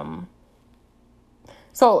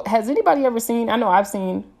so has anybody ever seen, I know I've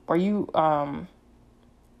seen, where you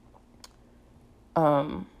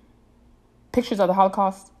pictures of the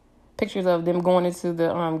Holocaust, pictures of them going into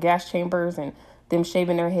the gas chambers and them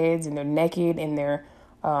shaving their heads and they're naked and they're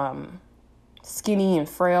skinny and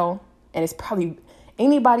frail. And it's probably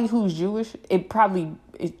anybody who's Jewish,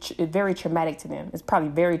 it's very traumatic to them. It's probably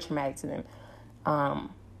very traumatic to them.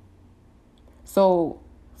 So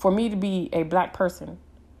for me to be a Black person,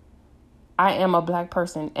 I am a Black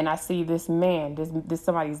person, and I see this man, this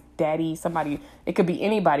somebody's daddy, it could be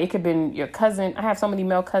anybody. It could be your cousin. I have so many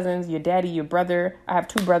male cousins, your daddy, your brother. I have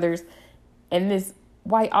 2 brothers. And this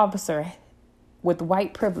white officer with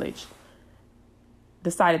white privilege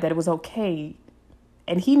decided that it was okay.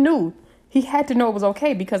 And he knew He had to know it was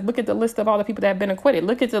okay, because look at the list of all the people that have been acquitted.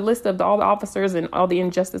 Look at the list of all the officers and all the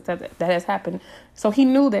injustice that has happened. So he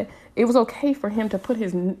knew that it was okay for him to put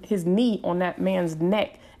his knee on that man's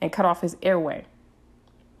neck and cut off his airway.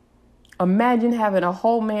 Imagine having a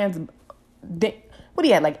whole man's, what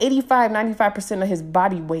he had, like 95% of his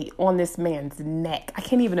body weight on this man's neck. I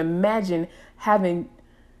can't even imagine having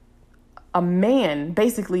a man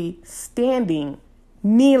basically standing,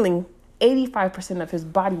 kneeling, 85% of his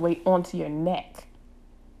body weight onto your neck.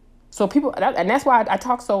 So people, and that's why I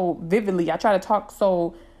talk so vividly. I try to talk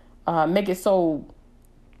so, make it so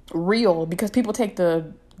real, because people take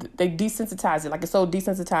they desensitize it. Like, it's so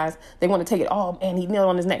desensitized. They want to take it, oh man, he kneeled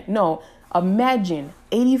on his neck. No, imagine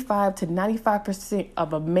 85 to 95%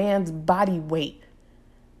 of a man's body weight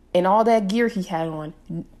and all that gear he had on,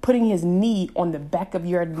 putting his knee on the back of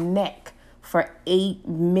your neck for 8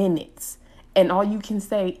 minutes. And all you can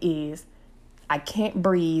say is, I can't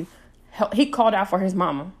breathe. He called out for his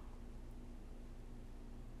mama.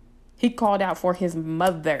 He called out for his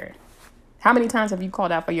mother. How many times have you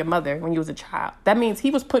called out for your mother when you was a child? That means he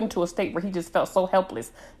was put into a state where he just felt so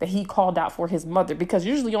helpless that he called out for his mother, because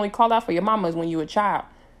usually you only call out for your mama is when you were a child.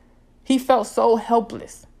 He felt so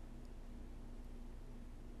helpless.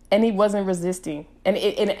 And he wasn't resisting. And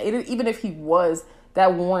even if he was,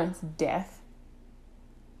 that warrants death.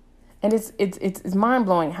 And it's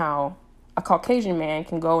mind-blowing how a Caucasian man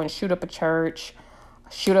can go and shoot up a church,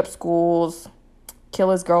 shoot up schools, kill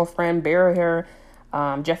his girlfriend, bury her.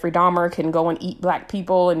 Jeffrey Dahmer can go and eat black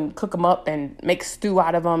people and cook them up and make stew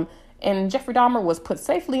out of them. And Jeffrey Dahmer was put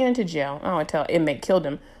safely into jail. I don't want to tell inmate killed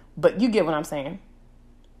him, but you get what I'm saying.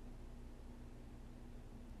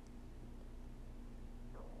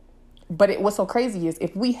 But what's so crazy is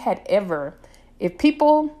if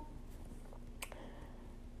people,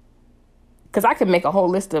 because I could make a whole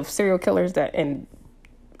list of serial killers and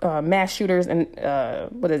mass shooters and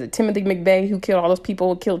Timothy McVeigh, who killed all those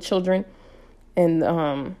people, killed children, and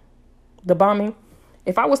the bombing.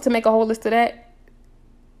 If I was to make a whole list of that,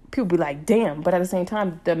 people would be like, damn. But at the same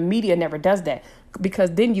time, the media never does that,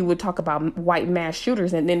 because then you would talk about white mass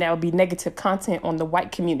shooters, and then that would be negative content on the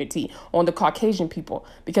white community, on the Caucasian people,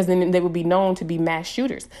 because then they would be known to be mass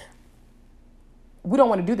shooters. We don't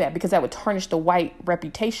want to do that, because that would tarnish the white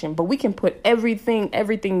reputation. But we can put everything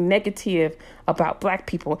negative about black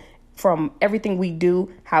people, from everything we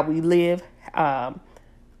do, how we live, our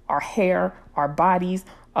hair, our bodies,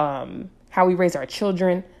 how we raise our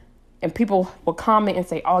children. And people will comment and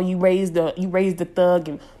say, oh, you raised the thug.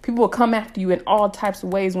 And people will come after you in all types of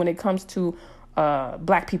ways when it comes to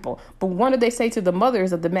black people. But what do they say to the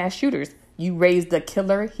mothers of the mass shooters? You raised the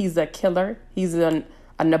killer. He's a killer. He's an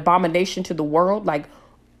abomination to the world. Like,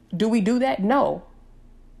 do we do that? No.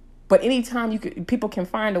 But anytime people can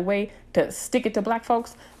find a way to stick it to black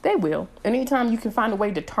folks, they will. Anytime you can find a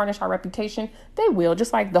way to tarnish our reputation, they will.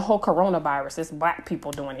 Just like the whole coronavirus, it's black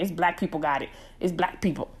people doing it. It's black people got it. It's black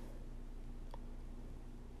people.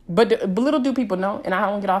 But little do people know, and I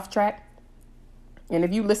don't get off track. And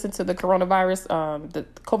if you listen to the coronavirus, the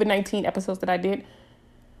COVID-19 episodes that I did,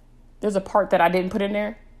 there's a part that I didn't put in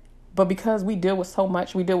there. But because we deal with so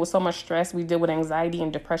much stress, we deal with anxiety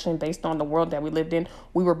and depression based on the world that we lived in.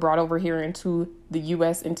 We were brought over here into the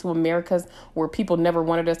U.S., into Americas, where people never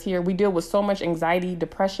wanted us here. We deal with so much anxiety,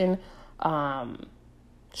 depression,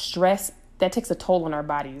 stress that takes a toll on our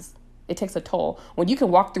bodies. It takes a toll. When you can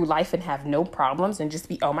walk through life and have no problems and just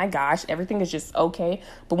be, oh my gosh, everything is just okay.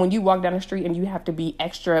 But when you walk down the street and you have to be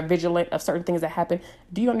extra vigilant of certain things that happen,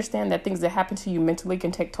 do you understand that things that happen to you mentally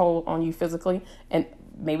can take toll on you physically? And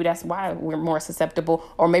maybe that's why we're more susceptible,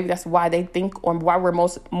 or maybe that's why they think, or why we're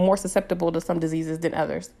more susceptible to some diseases than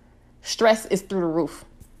others. Stress is through the roof.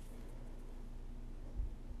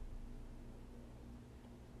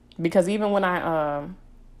 Because even when I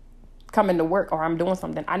come into work or I'm doing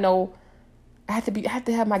something, I know I have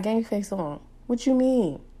to have my game face on. What you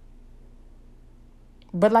mean?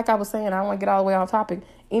 But like I was saying, I don't want to get all the way off topic.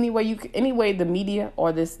 Anyway, the media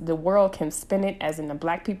or the world can spin it as in the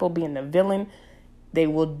black people being the villain, they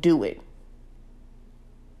will do it.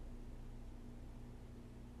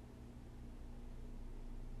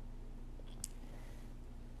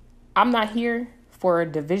 I'm not here for a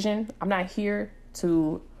division. I'm not here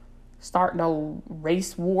to start no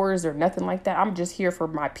race wars or nothing like that. I'm just here for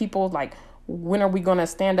my people. Like, when are we going to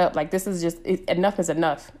stand up? Like, this is just, enough is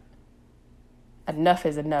enough. Enough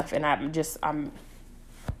is enough. And I'm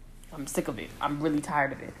sick of it. I'm really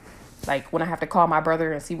tired of it. Like, when I have to call my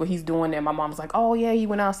brother and see what he's doing, and my mom's like, oh yeah, he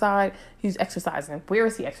went outside, he's exercising. Where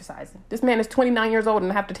is he exercising? This man is 29 years old,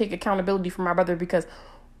 and I have to take accountability for my brother because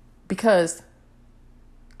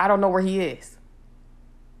I don't know where he is.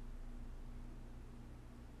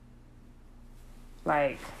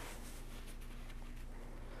 Like,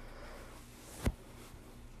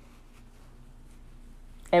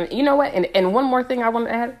 and you know what? And one more thing I want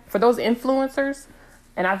to add for those influencers,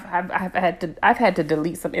 and I've had to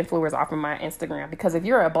delete some influencers off of my Instagram, because if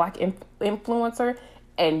you're a black influencer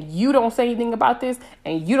and you don't say anything about this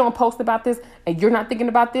and you don't post about this and you're not thinking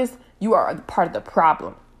about this, you are part of the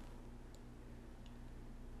problem.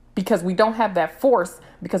 Because we don't have that force,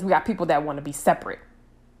 because we got people that want to be separate.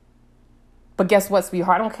 But guess what,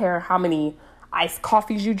 sweetheart? I don't care how many iced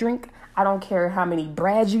coffees you drink. I don't care how many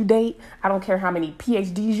Brads you date. I don't care how many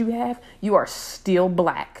PhDs you have. You are still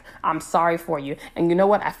black. I'm sorry for you. And you know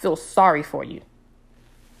what? I feel sorry for you.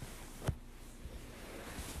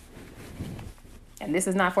 And this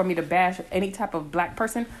is not for me to bash any type of black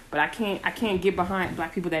person, but I can't get behind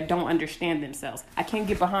black people that don't understand themselves. I can't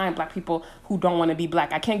get behind black people who don't want to be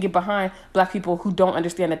black. I can't get behind black people who don't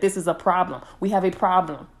understand that this is a problem. We have a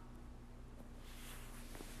problem.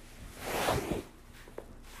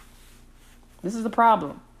 This is a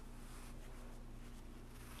problem.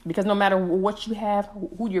 Because no matter what you have,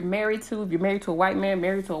 who you're married to, if you're married to a white man,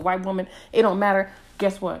 married to a white woman, it don't matter.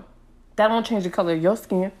 Guess what? That don't change the color of your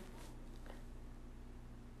skin.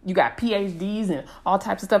 You got PhDs and all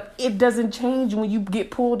types of stuff. It doesn't change when you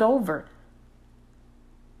get pulled over.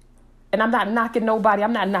 And I'm not knocking nobody.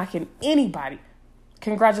 I'm not knocking anybody.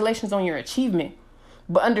 Congratulations on your achievement.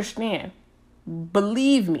 But understand,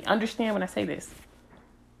 believe me, understand when I say this.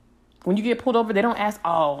 When you get pulled over, they don't ask,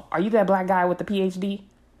 oh, are you that black guy with the PhD?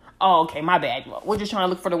 Oh, okay, my bad. We're just trying to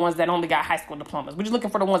look for the ones that only got high school diplomas. We're just looking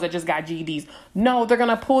for the ones that just got GEDs. No, they're going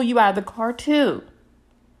to pull you out of the car too.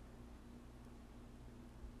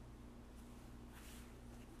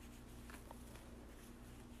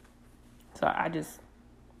 So it's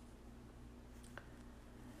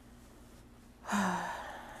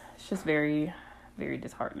just very, very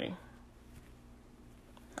disheartening.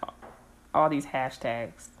 All these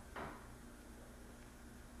hashtags.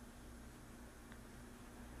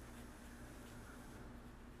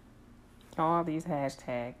 All these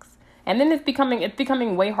hashtags. And then it's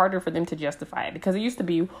becoming way harder for them to justify it, because it used to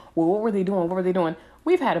be, well, what were they doing? What were they doing?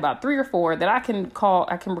 We've had about 3 or 4 that I can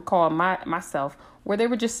recall myself, where they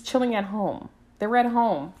were just chilling at home. They were at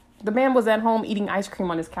home. The man was at home eating ice cream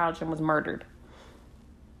on his couch and was murdered.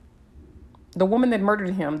 The woman that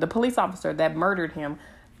murdered him, the police officer that murdered him,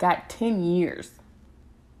 got 10 years.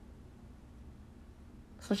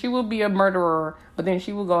 So she will be a murderer, but then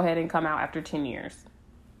she will go ahead and come out after 10 years.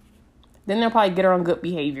 Then they'll probably get her on good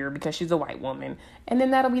behavior because she's a white woman. And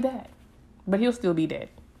then that'll be that. But he'll still be dead.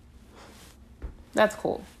 That's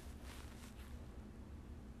cool.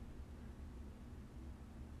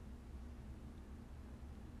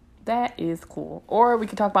 That is cool. Or we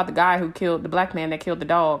could talk about the guy who killed the black man that killed the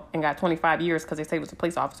dog and got 25 years because they say it was a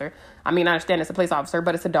police officer. I mean, I understand it's a police officer,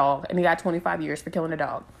 but it's a dog. And he got 25 years for killing a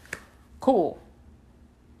dog. Cool.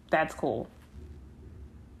 That's cool.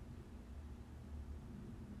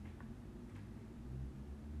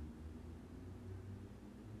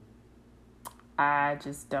 I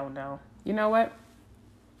just don't know. You know what?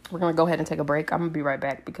 We're going to go ahead and take a break. I'm going to be right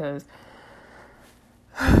back because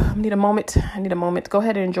I need a moment. Go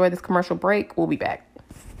ahead and enjoy this commercial break. We'll be back.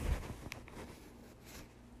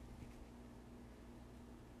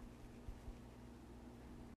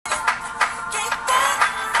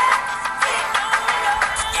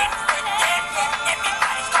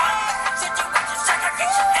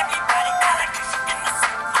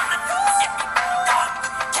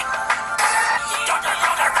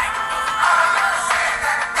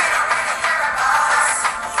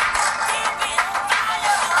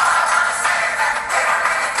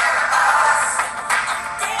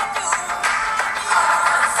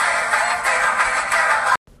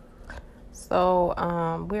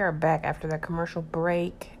 We are back after that commercial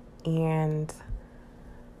break, and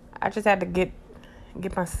I just had to get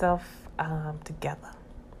myself together.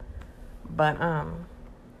 But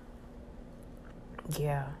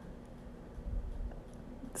yeah,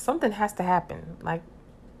 something has to happen. Like,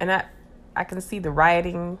 and I can see the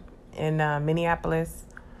rioting in Minneapolis.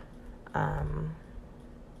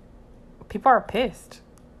 People are pissed.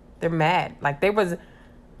 They're mad. Like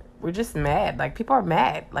we're just mad. Like, people are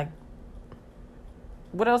mad. Like,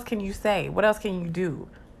 what else can you say? What else can you do?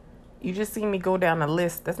 You just see me go down a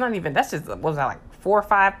list. That's just, what was that, like 4 or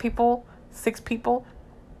 5 people, 6 people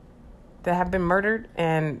that have been murdered,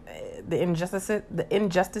 and the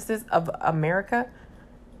injustices of America.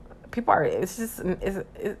 People are, it's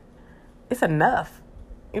enough.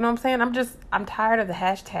 You know what I'm saying? I'm tired of the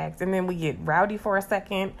hashtags, and then we get rowdy for a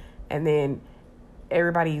second, and then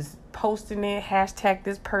everybody's posting it, hashtag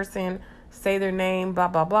this person, say their name, blah,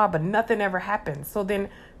 blah, blah, but nothing ever happens. So then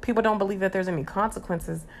people don't believe that there's any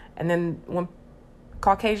consequences. And then when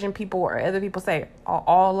Caucasian people or other people say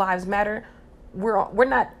all lives matter, we're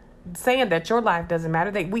not saying that your life doesn't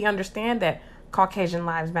matter. We understand that Caucasian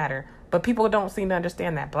lives matter, but people don't seem to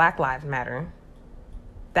understand that Black lives matter.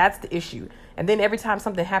 That's the issue. And then every time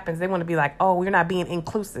something happens, they want to be like, oh, we're not being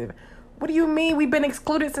inclusive. What do you mean? We've been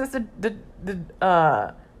excluded since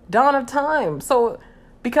the dawn of time. So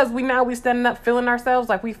because we standing up feeling ourselves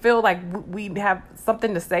like we feel like we have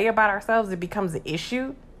something to say about ourselves, it becomes an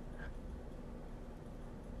issue.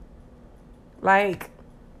 Like,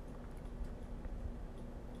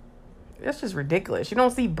 it's just ridiculous. You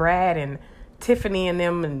don't see Brad and Tiffany and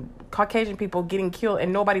them and Caucasian people getting killed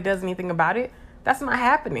and nobody does anything about it. That's not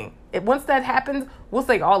happening. Once that happens, we'll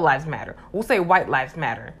say all lives matter. We'll say white lives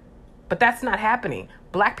matter. But that's not happening.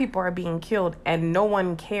 Black people are being killed and no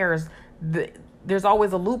one cares. There's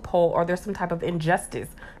always a loophole or there's some type of injustice.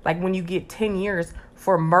 Like when you get 10 years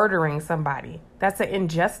for murdering somebody, that's an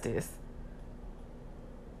injustice.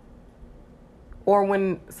 Or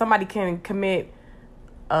when somebody can commit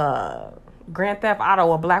Grand Theft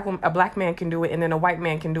Auto, a black man can do it, and then a white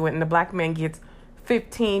man can do it, and the black man gets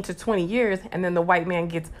 15 to 20 years, and then the white man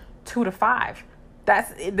gets 2 to 5.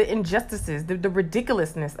 That's the injustices, the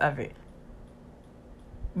ridiculousness of it.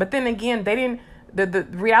 But then again, the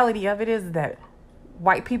reality of it is that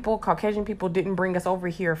white people, Caucasian people didn't bring us over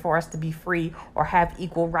here for us to be free or have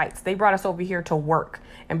equal rights. They brought us over here to work.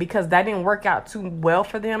 And because that didn't work out too well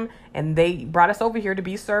for them, and they brought us over here to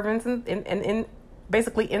be servants and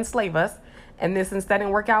basically enslave us, and since that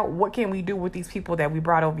didn't work out, what can we do with these people that we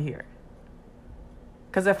brought over here?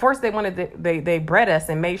 Because at first they bred us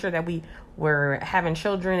and made sure that we were having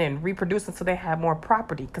children and reproducing so they had more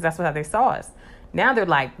property, because that's how they saw us. Now they're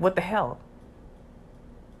like, what the hell?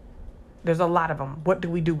 There's a lot of them. What do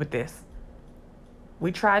we do with this?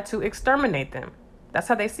 We try to exterminate them. That's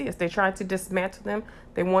how they see us. They try to dismantle them.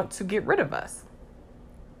 They want to get rid of us.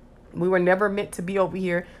 We were never meant to be over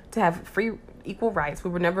here to have free, equal rights.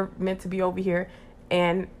 We were never meant to be over here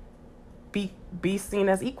and be seen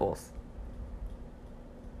as equals.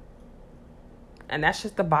 And that's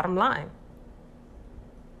just the bottom line.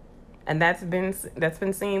 And that's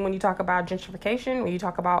been seen when you talk about gentrification, when you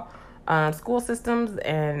talk about school systems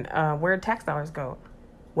and where tax dollars go,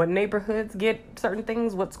 what neighborhoods get certain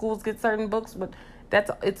things, what schools get certain books.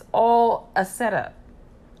 It's all a setup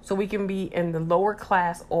so we can be in the lower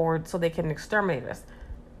class or so they can exterminate us.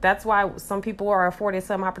 That's why some people are afforded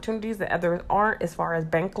some opportunities that others aren't, as far as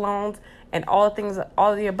bank loans and all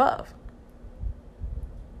of the above.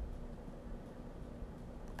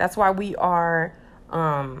 That's why we are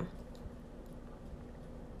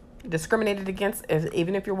discriminated against,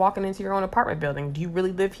 even if you're walking into your own apartment building. Do you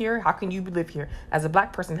really live here? How can you live here? As a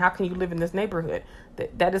black person, how can you live in this neighborhood?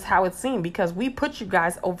 That is how it's seen, because we put you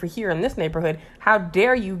guys over here in this neighborhood. How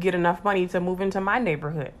dare you get enough money to move into my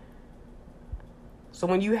neighborhood? So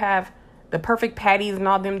when you have the perfect patties and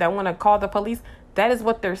all them that want to call the police, that is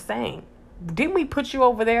what they're saying. Didn't we put you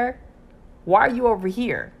over there? Why are you over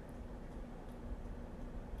here?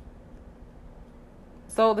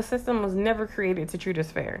 So the system was never created to treat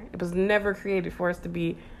us fair. It was never created for us to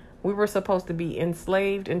be, we were supposed to be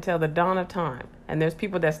enslaved until the dawn of time. And there's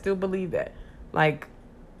people that still believe that. Like,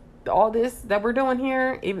 all this that we're doing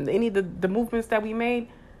here, even any of the movements that we made,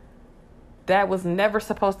 that was never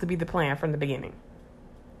supposed to be the plan from the beginning.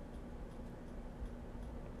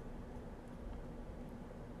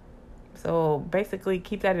 So basically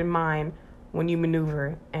keep that in mind when you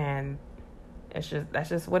maneuver, and that's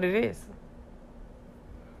just what it is.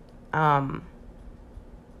 I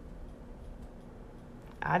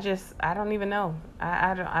don't even know.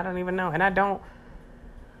 I don't even know. And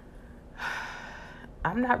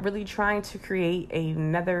I'm not really trying to create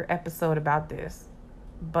another episode about this,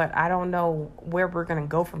 but I don't know where we're going to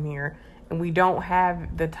go from here. And we don't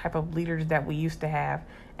have the type of leaders that we used to have.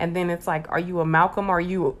 And then it's like, are you a Malcolm? Are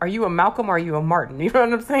you a Malcolm? Or are you a Martin? You know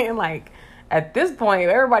what I'm saying? Like, at this point,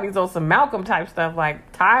 everybody's on some Malcolm type stuff,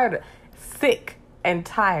 like sick and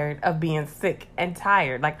tired of being sick and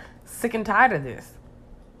tired, like sick and tired of this.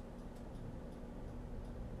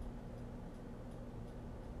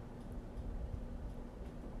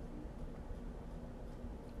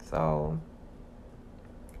 So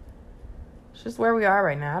it's just where we are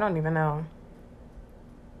right now. I don't even know.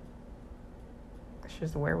 It's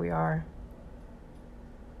just where we are.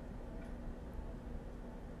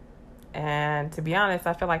 And to be honest,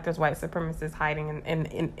 I feel like there's white supremacists hiding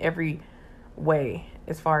in every way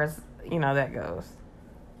as far as, that goes.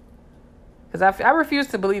 Because I refuse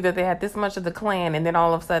to believe that they had this much of the Klan, and then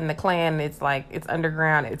all of a sudden the Klan, it's like, it's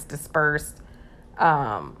underground, it's dispersed.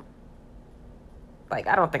 Like,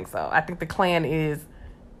 I don't think so. I think the Klan is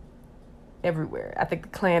everywhere. I think the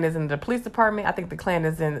Klan is in the police department. I think the Klan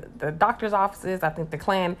is in the doctor's offices. I think the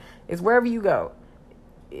Klan is wherever you go.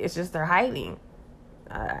 It's just they're hiding.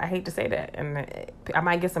 I hate to say that, and I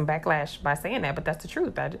might get some backlash by saying that, but that's the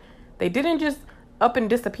truth. They didn't just up and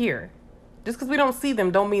disappear. Just because we don't see them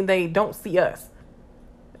don't mean they don't see us.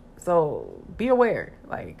 So be aware.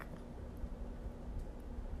 Like,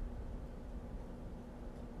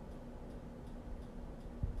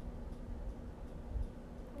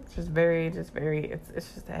 it's just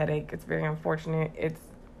a headache. It's very unfortunate. It's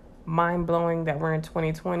mind blowing that we're in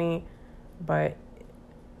 2020, but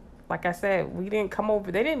like I said, they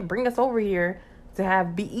didn't bring us over here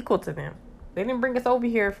to be equal to them. They didn't bring us over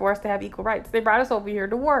here for us to have equal rights. They brought us over here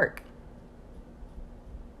to work.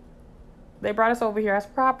 They brought us over here as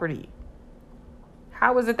property.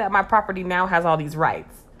 How is it that my property now has all these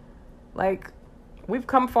rights? Like, we've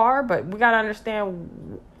come far, but we got to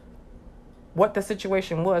understand what the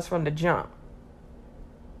situation was from the jump.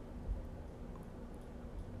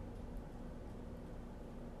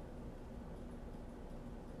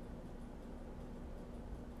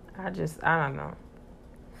 I don't know.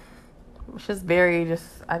 It's just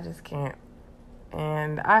I just can't.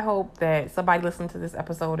 And I hope that somebody listens to this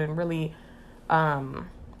episode and really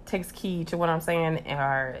takes key to what I'm saying,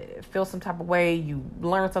 or feel some type of way, you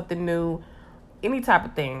learn something new, any type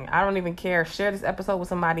of thing. I don't even care. Share this episode with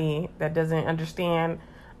somebody that doesn't understand.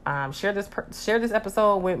 Share this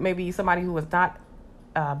episode with maybe somebody who is not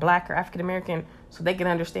Black or African American, so they can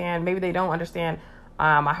understand. Maybe they don't understand.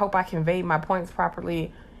 I hope I conveyed my points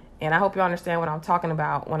properly. And I hope you understand what I'm talking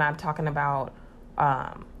about when I'm talking about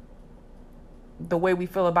the way we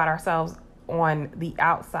feel about ourselves on the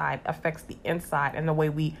outside affects the inside, and the way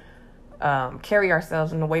we carry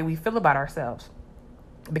ourselves and the way we feel about ourselves.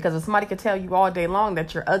 Because if somebody could tell you all day long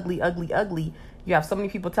that you're ugly, ugly, ugly, you have so many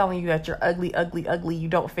people telling you that you're ugly, ugly, ugly, you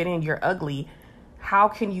don't fit in, you're ugly. How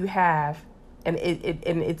can you have, and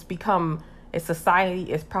it's become a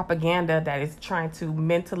society, it's propaganda that is trying to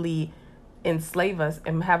mentally enslave us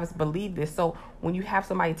and have us believe this. So when you have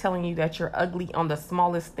somebody telling you that you're ugly on the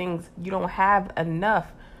smallest things, you don't have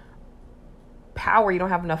enough power, you don't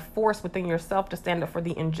have enough force within yourself to stand up for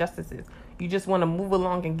the injustices. You just want to move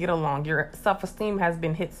along and get along. Your self-esteem has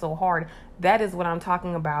been hit so hard. That is what I'm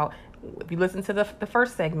talking about. If you listen to the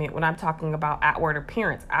first segment, when I'm talking about outward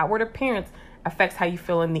appearance affects how you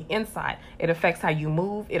feel in the inside. It affects how you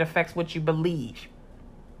move. It affects what you believe.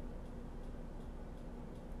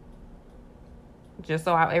 Just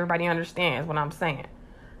so everybody understands what I'm saying.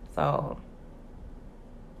 So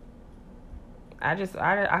I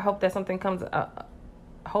hope that something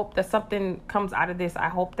comes out of this. I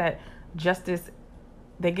hope that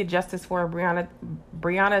they get justice for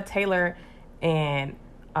Breonna Taylor and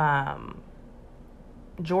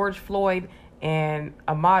George Floyd and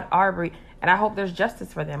Ahmaud Arbery, and I hope there's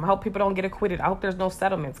justice for them. I hope people don't get acquitted. I hope there's no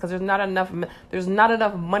settlements, because there's not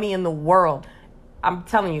enough money in the world. I'm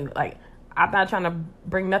telling you, like, I'm not trying to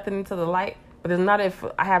bring nothing into the light, but if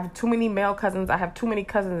I have too many male cousins, I have too many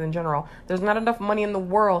cousins in general. There's not enough money in the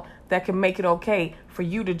world that can make it okay for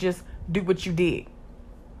you to just do what you did.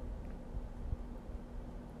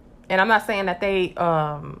 And I'm not saying that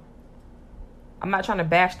I'm not trying to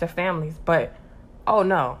bash the families, but oh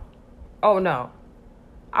no.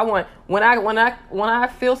 I want, when I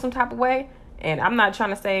feel some type of way, and I'm not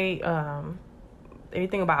trying to say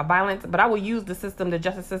anything about violence, but I will use the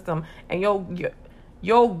justice system, and your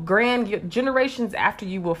generations after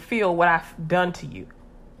you will feel what I've done to you.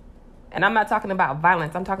 And I'm not talking about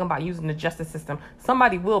violence. I'm talking about using the justice system.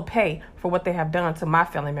 Somebody will pay for what they have done to my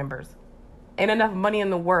family members. Ain't enough money in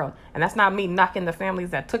the world. And that's not me knocking the families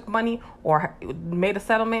that took money or made a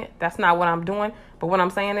settlement. That's not what I'm doing. But what I'm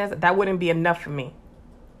saying is that wouldn't be enough for me.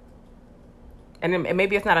 And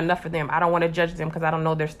maybe it's not enough for them. I don't want to judge them because I don't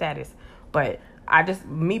know their status. But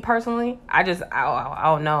me personally, I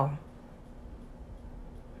don't know.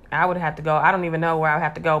 I would have to go. I don't even know where I would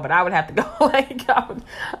have to go, but I would have to go. Like,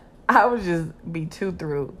 I would just be too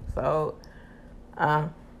through. So,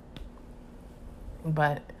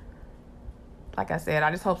 but like I said,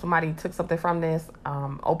 I just hope somebody took something from this,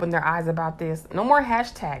 opened their eyes about this. No more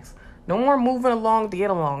hashtags. No more moving along to get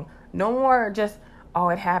along. No more just, oh,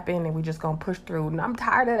 it happened and we just gonna push through. And I'm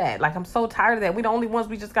tired of that. Like, I'm so tired of that. We the only ones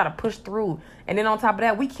we just gotta push through. And then on top of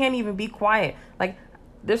that, we can't even be quiet. Like,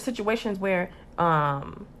 there's situations where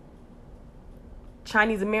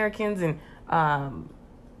Chinese Americans and,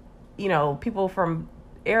 people from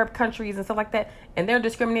Arab countries and stuff like that, and they're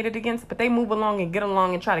discriminated against, but they move along and get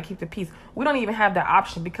along and try to keep the peace. We don't even have that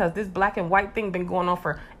option because this black and white thing been going on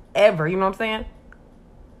forever. You know what I'm saying?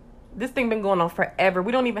 This thing been going on forever.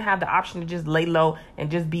 We don't even have the option to just lay low and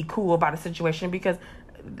just be cool about a situation because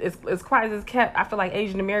it's quiet as kept. I feel like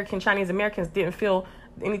Asian American, Chinese Americans didn't feel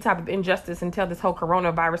any type of injustice until this whole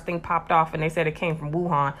coronavirus thing popped off and they said it came from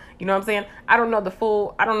Wuhan. You know what I'm saying? I don't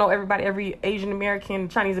know every Asian American,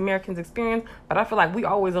 Chinese American's experience, but I feel like we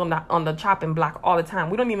always on the chopping block all the time.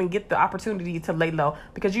 We don't even get the opportunity to lay low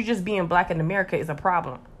because you just being black in America is a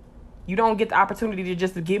problem. You don't get the opportunity to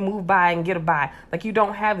just get moved by and get a by. Like, you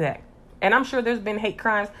don't have that. And I'm sure there's been hate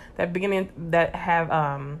crimes that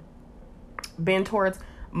have been towards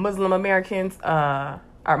Muslim Americans,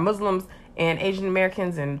 or Muslims and Asian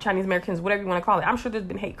Americans and Chinese Americans, whatever you want to call it. I'm sure there's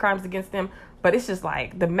been hate crimes against them, but it's just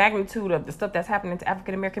like the magnitude of the stuff that's happening to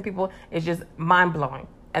African American people is just mind blowing.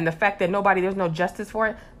 And the fact that there's no justice for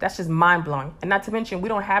it, that's just mind blowing. And not to mention, we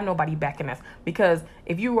don't have nobody backing us, because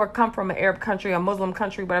if you come from an Arab country, a Muslim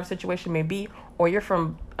country, whatever situation may be, or you're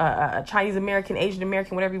from a Chinese American, Asian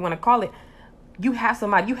American, whatever you want to call it, you have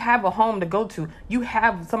somebody, you have a home to go to. You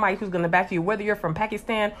have somebody who's going to back you, whether you're from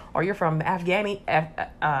Pakistan or you're from Afghanistan,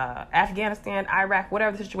 Iraq,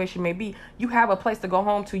 whatever the situation may be. You have a place to go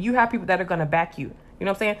home to. You have people that are going to back you. You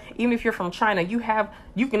know what I'm saying? Even if you're from China, you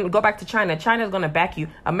can go back to China. China's going to back you.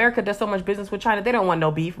 America does so much business with China. They don't want no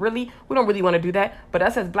beef. Really? We don't really want to do that. But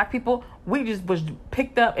us as black people, we just was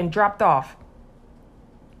picked up and dropped off.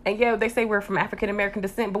 And yeah, they say we're from African American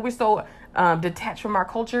descent, but we're so detached from our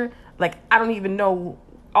culture. Like, I don't even know.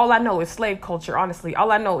 All I know is slave culture, honestly.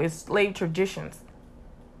 All I know is slave traditions.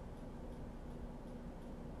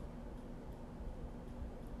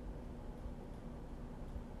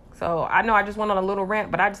 So I know I just went on a little rant,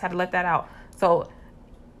 but I just had to let that out. So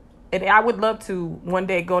I would love to one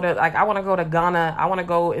day go to, like, I want to go to Ghana. I want to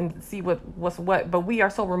go and see what's what. But we are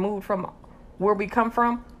so removed from where we come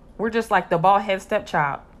from. We're just like the bald head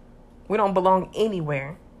stepchild. We don't belong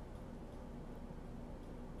anywhere.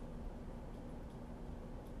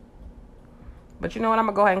 But you know what? I'm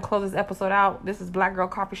going to go ahead and close this episode out. This is Black Girl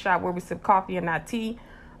Coffee Shop, where we sip coffee and not tea.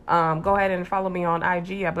 Go ahead and follow me on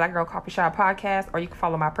IG at Black Girl Coffee Shop Podcast, or you can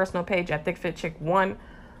follow my personal page at Thick Fit Chick 1.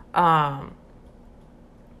 My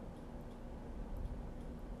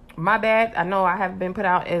bad. I know I haven't been put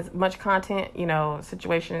out as much content.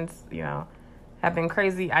 Situations, have been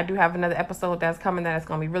crazy. I do have another episode that's coming that's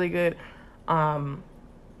going to be really good. I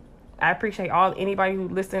appreciate anybody who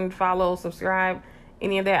listened, follow, subscribe,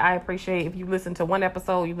 any of that. I appreciate. If you listen to one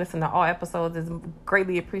episode, you listen to all episodes, is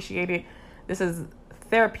greatly appreciated. This is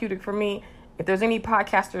therapeutic for me. If there's any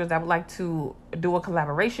podcasters that would like to do a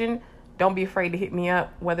collaboration, don't be afraid to hit me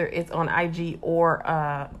up, whether it's on IG or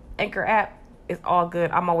Anchor app. It's all good.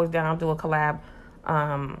 I'm always down to do a collab.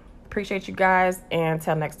 Appreciate you guys, and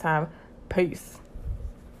until next time, peace.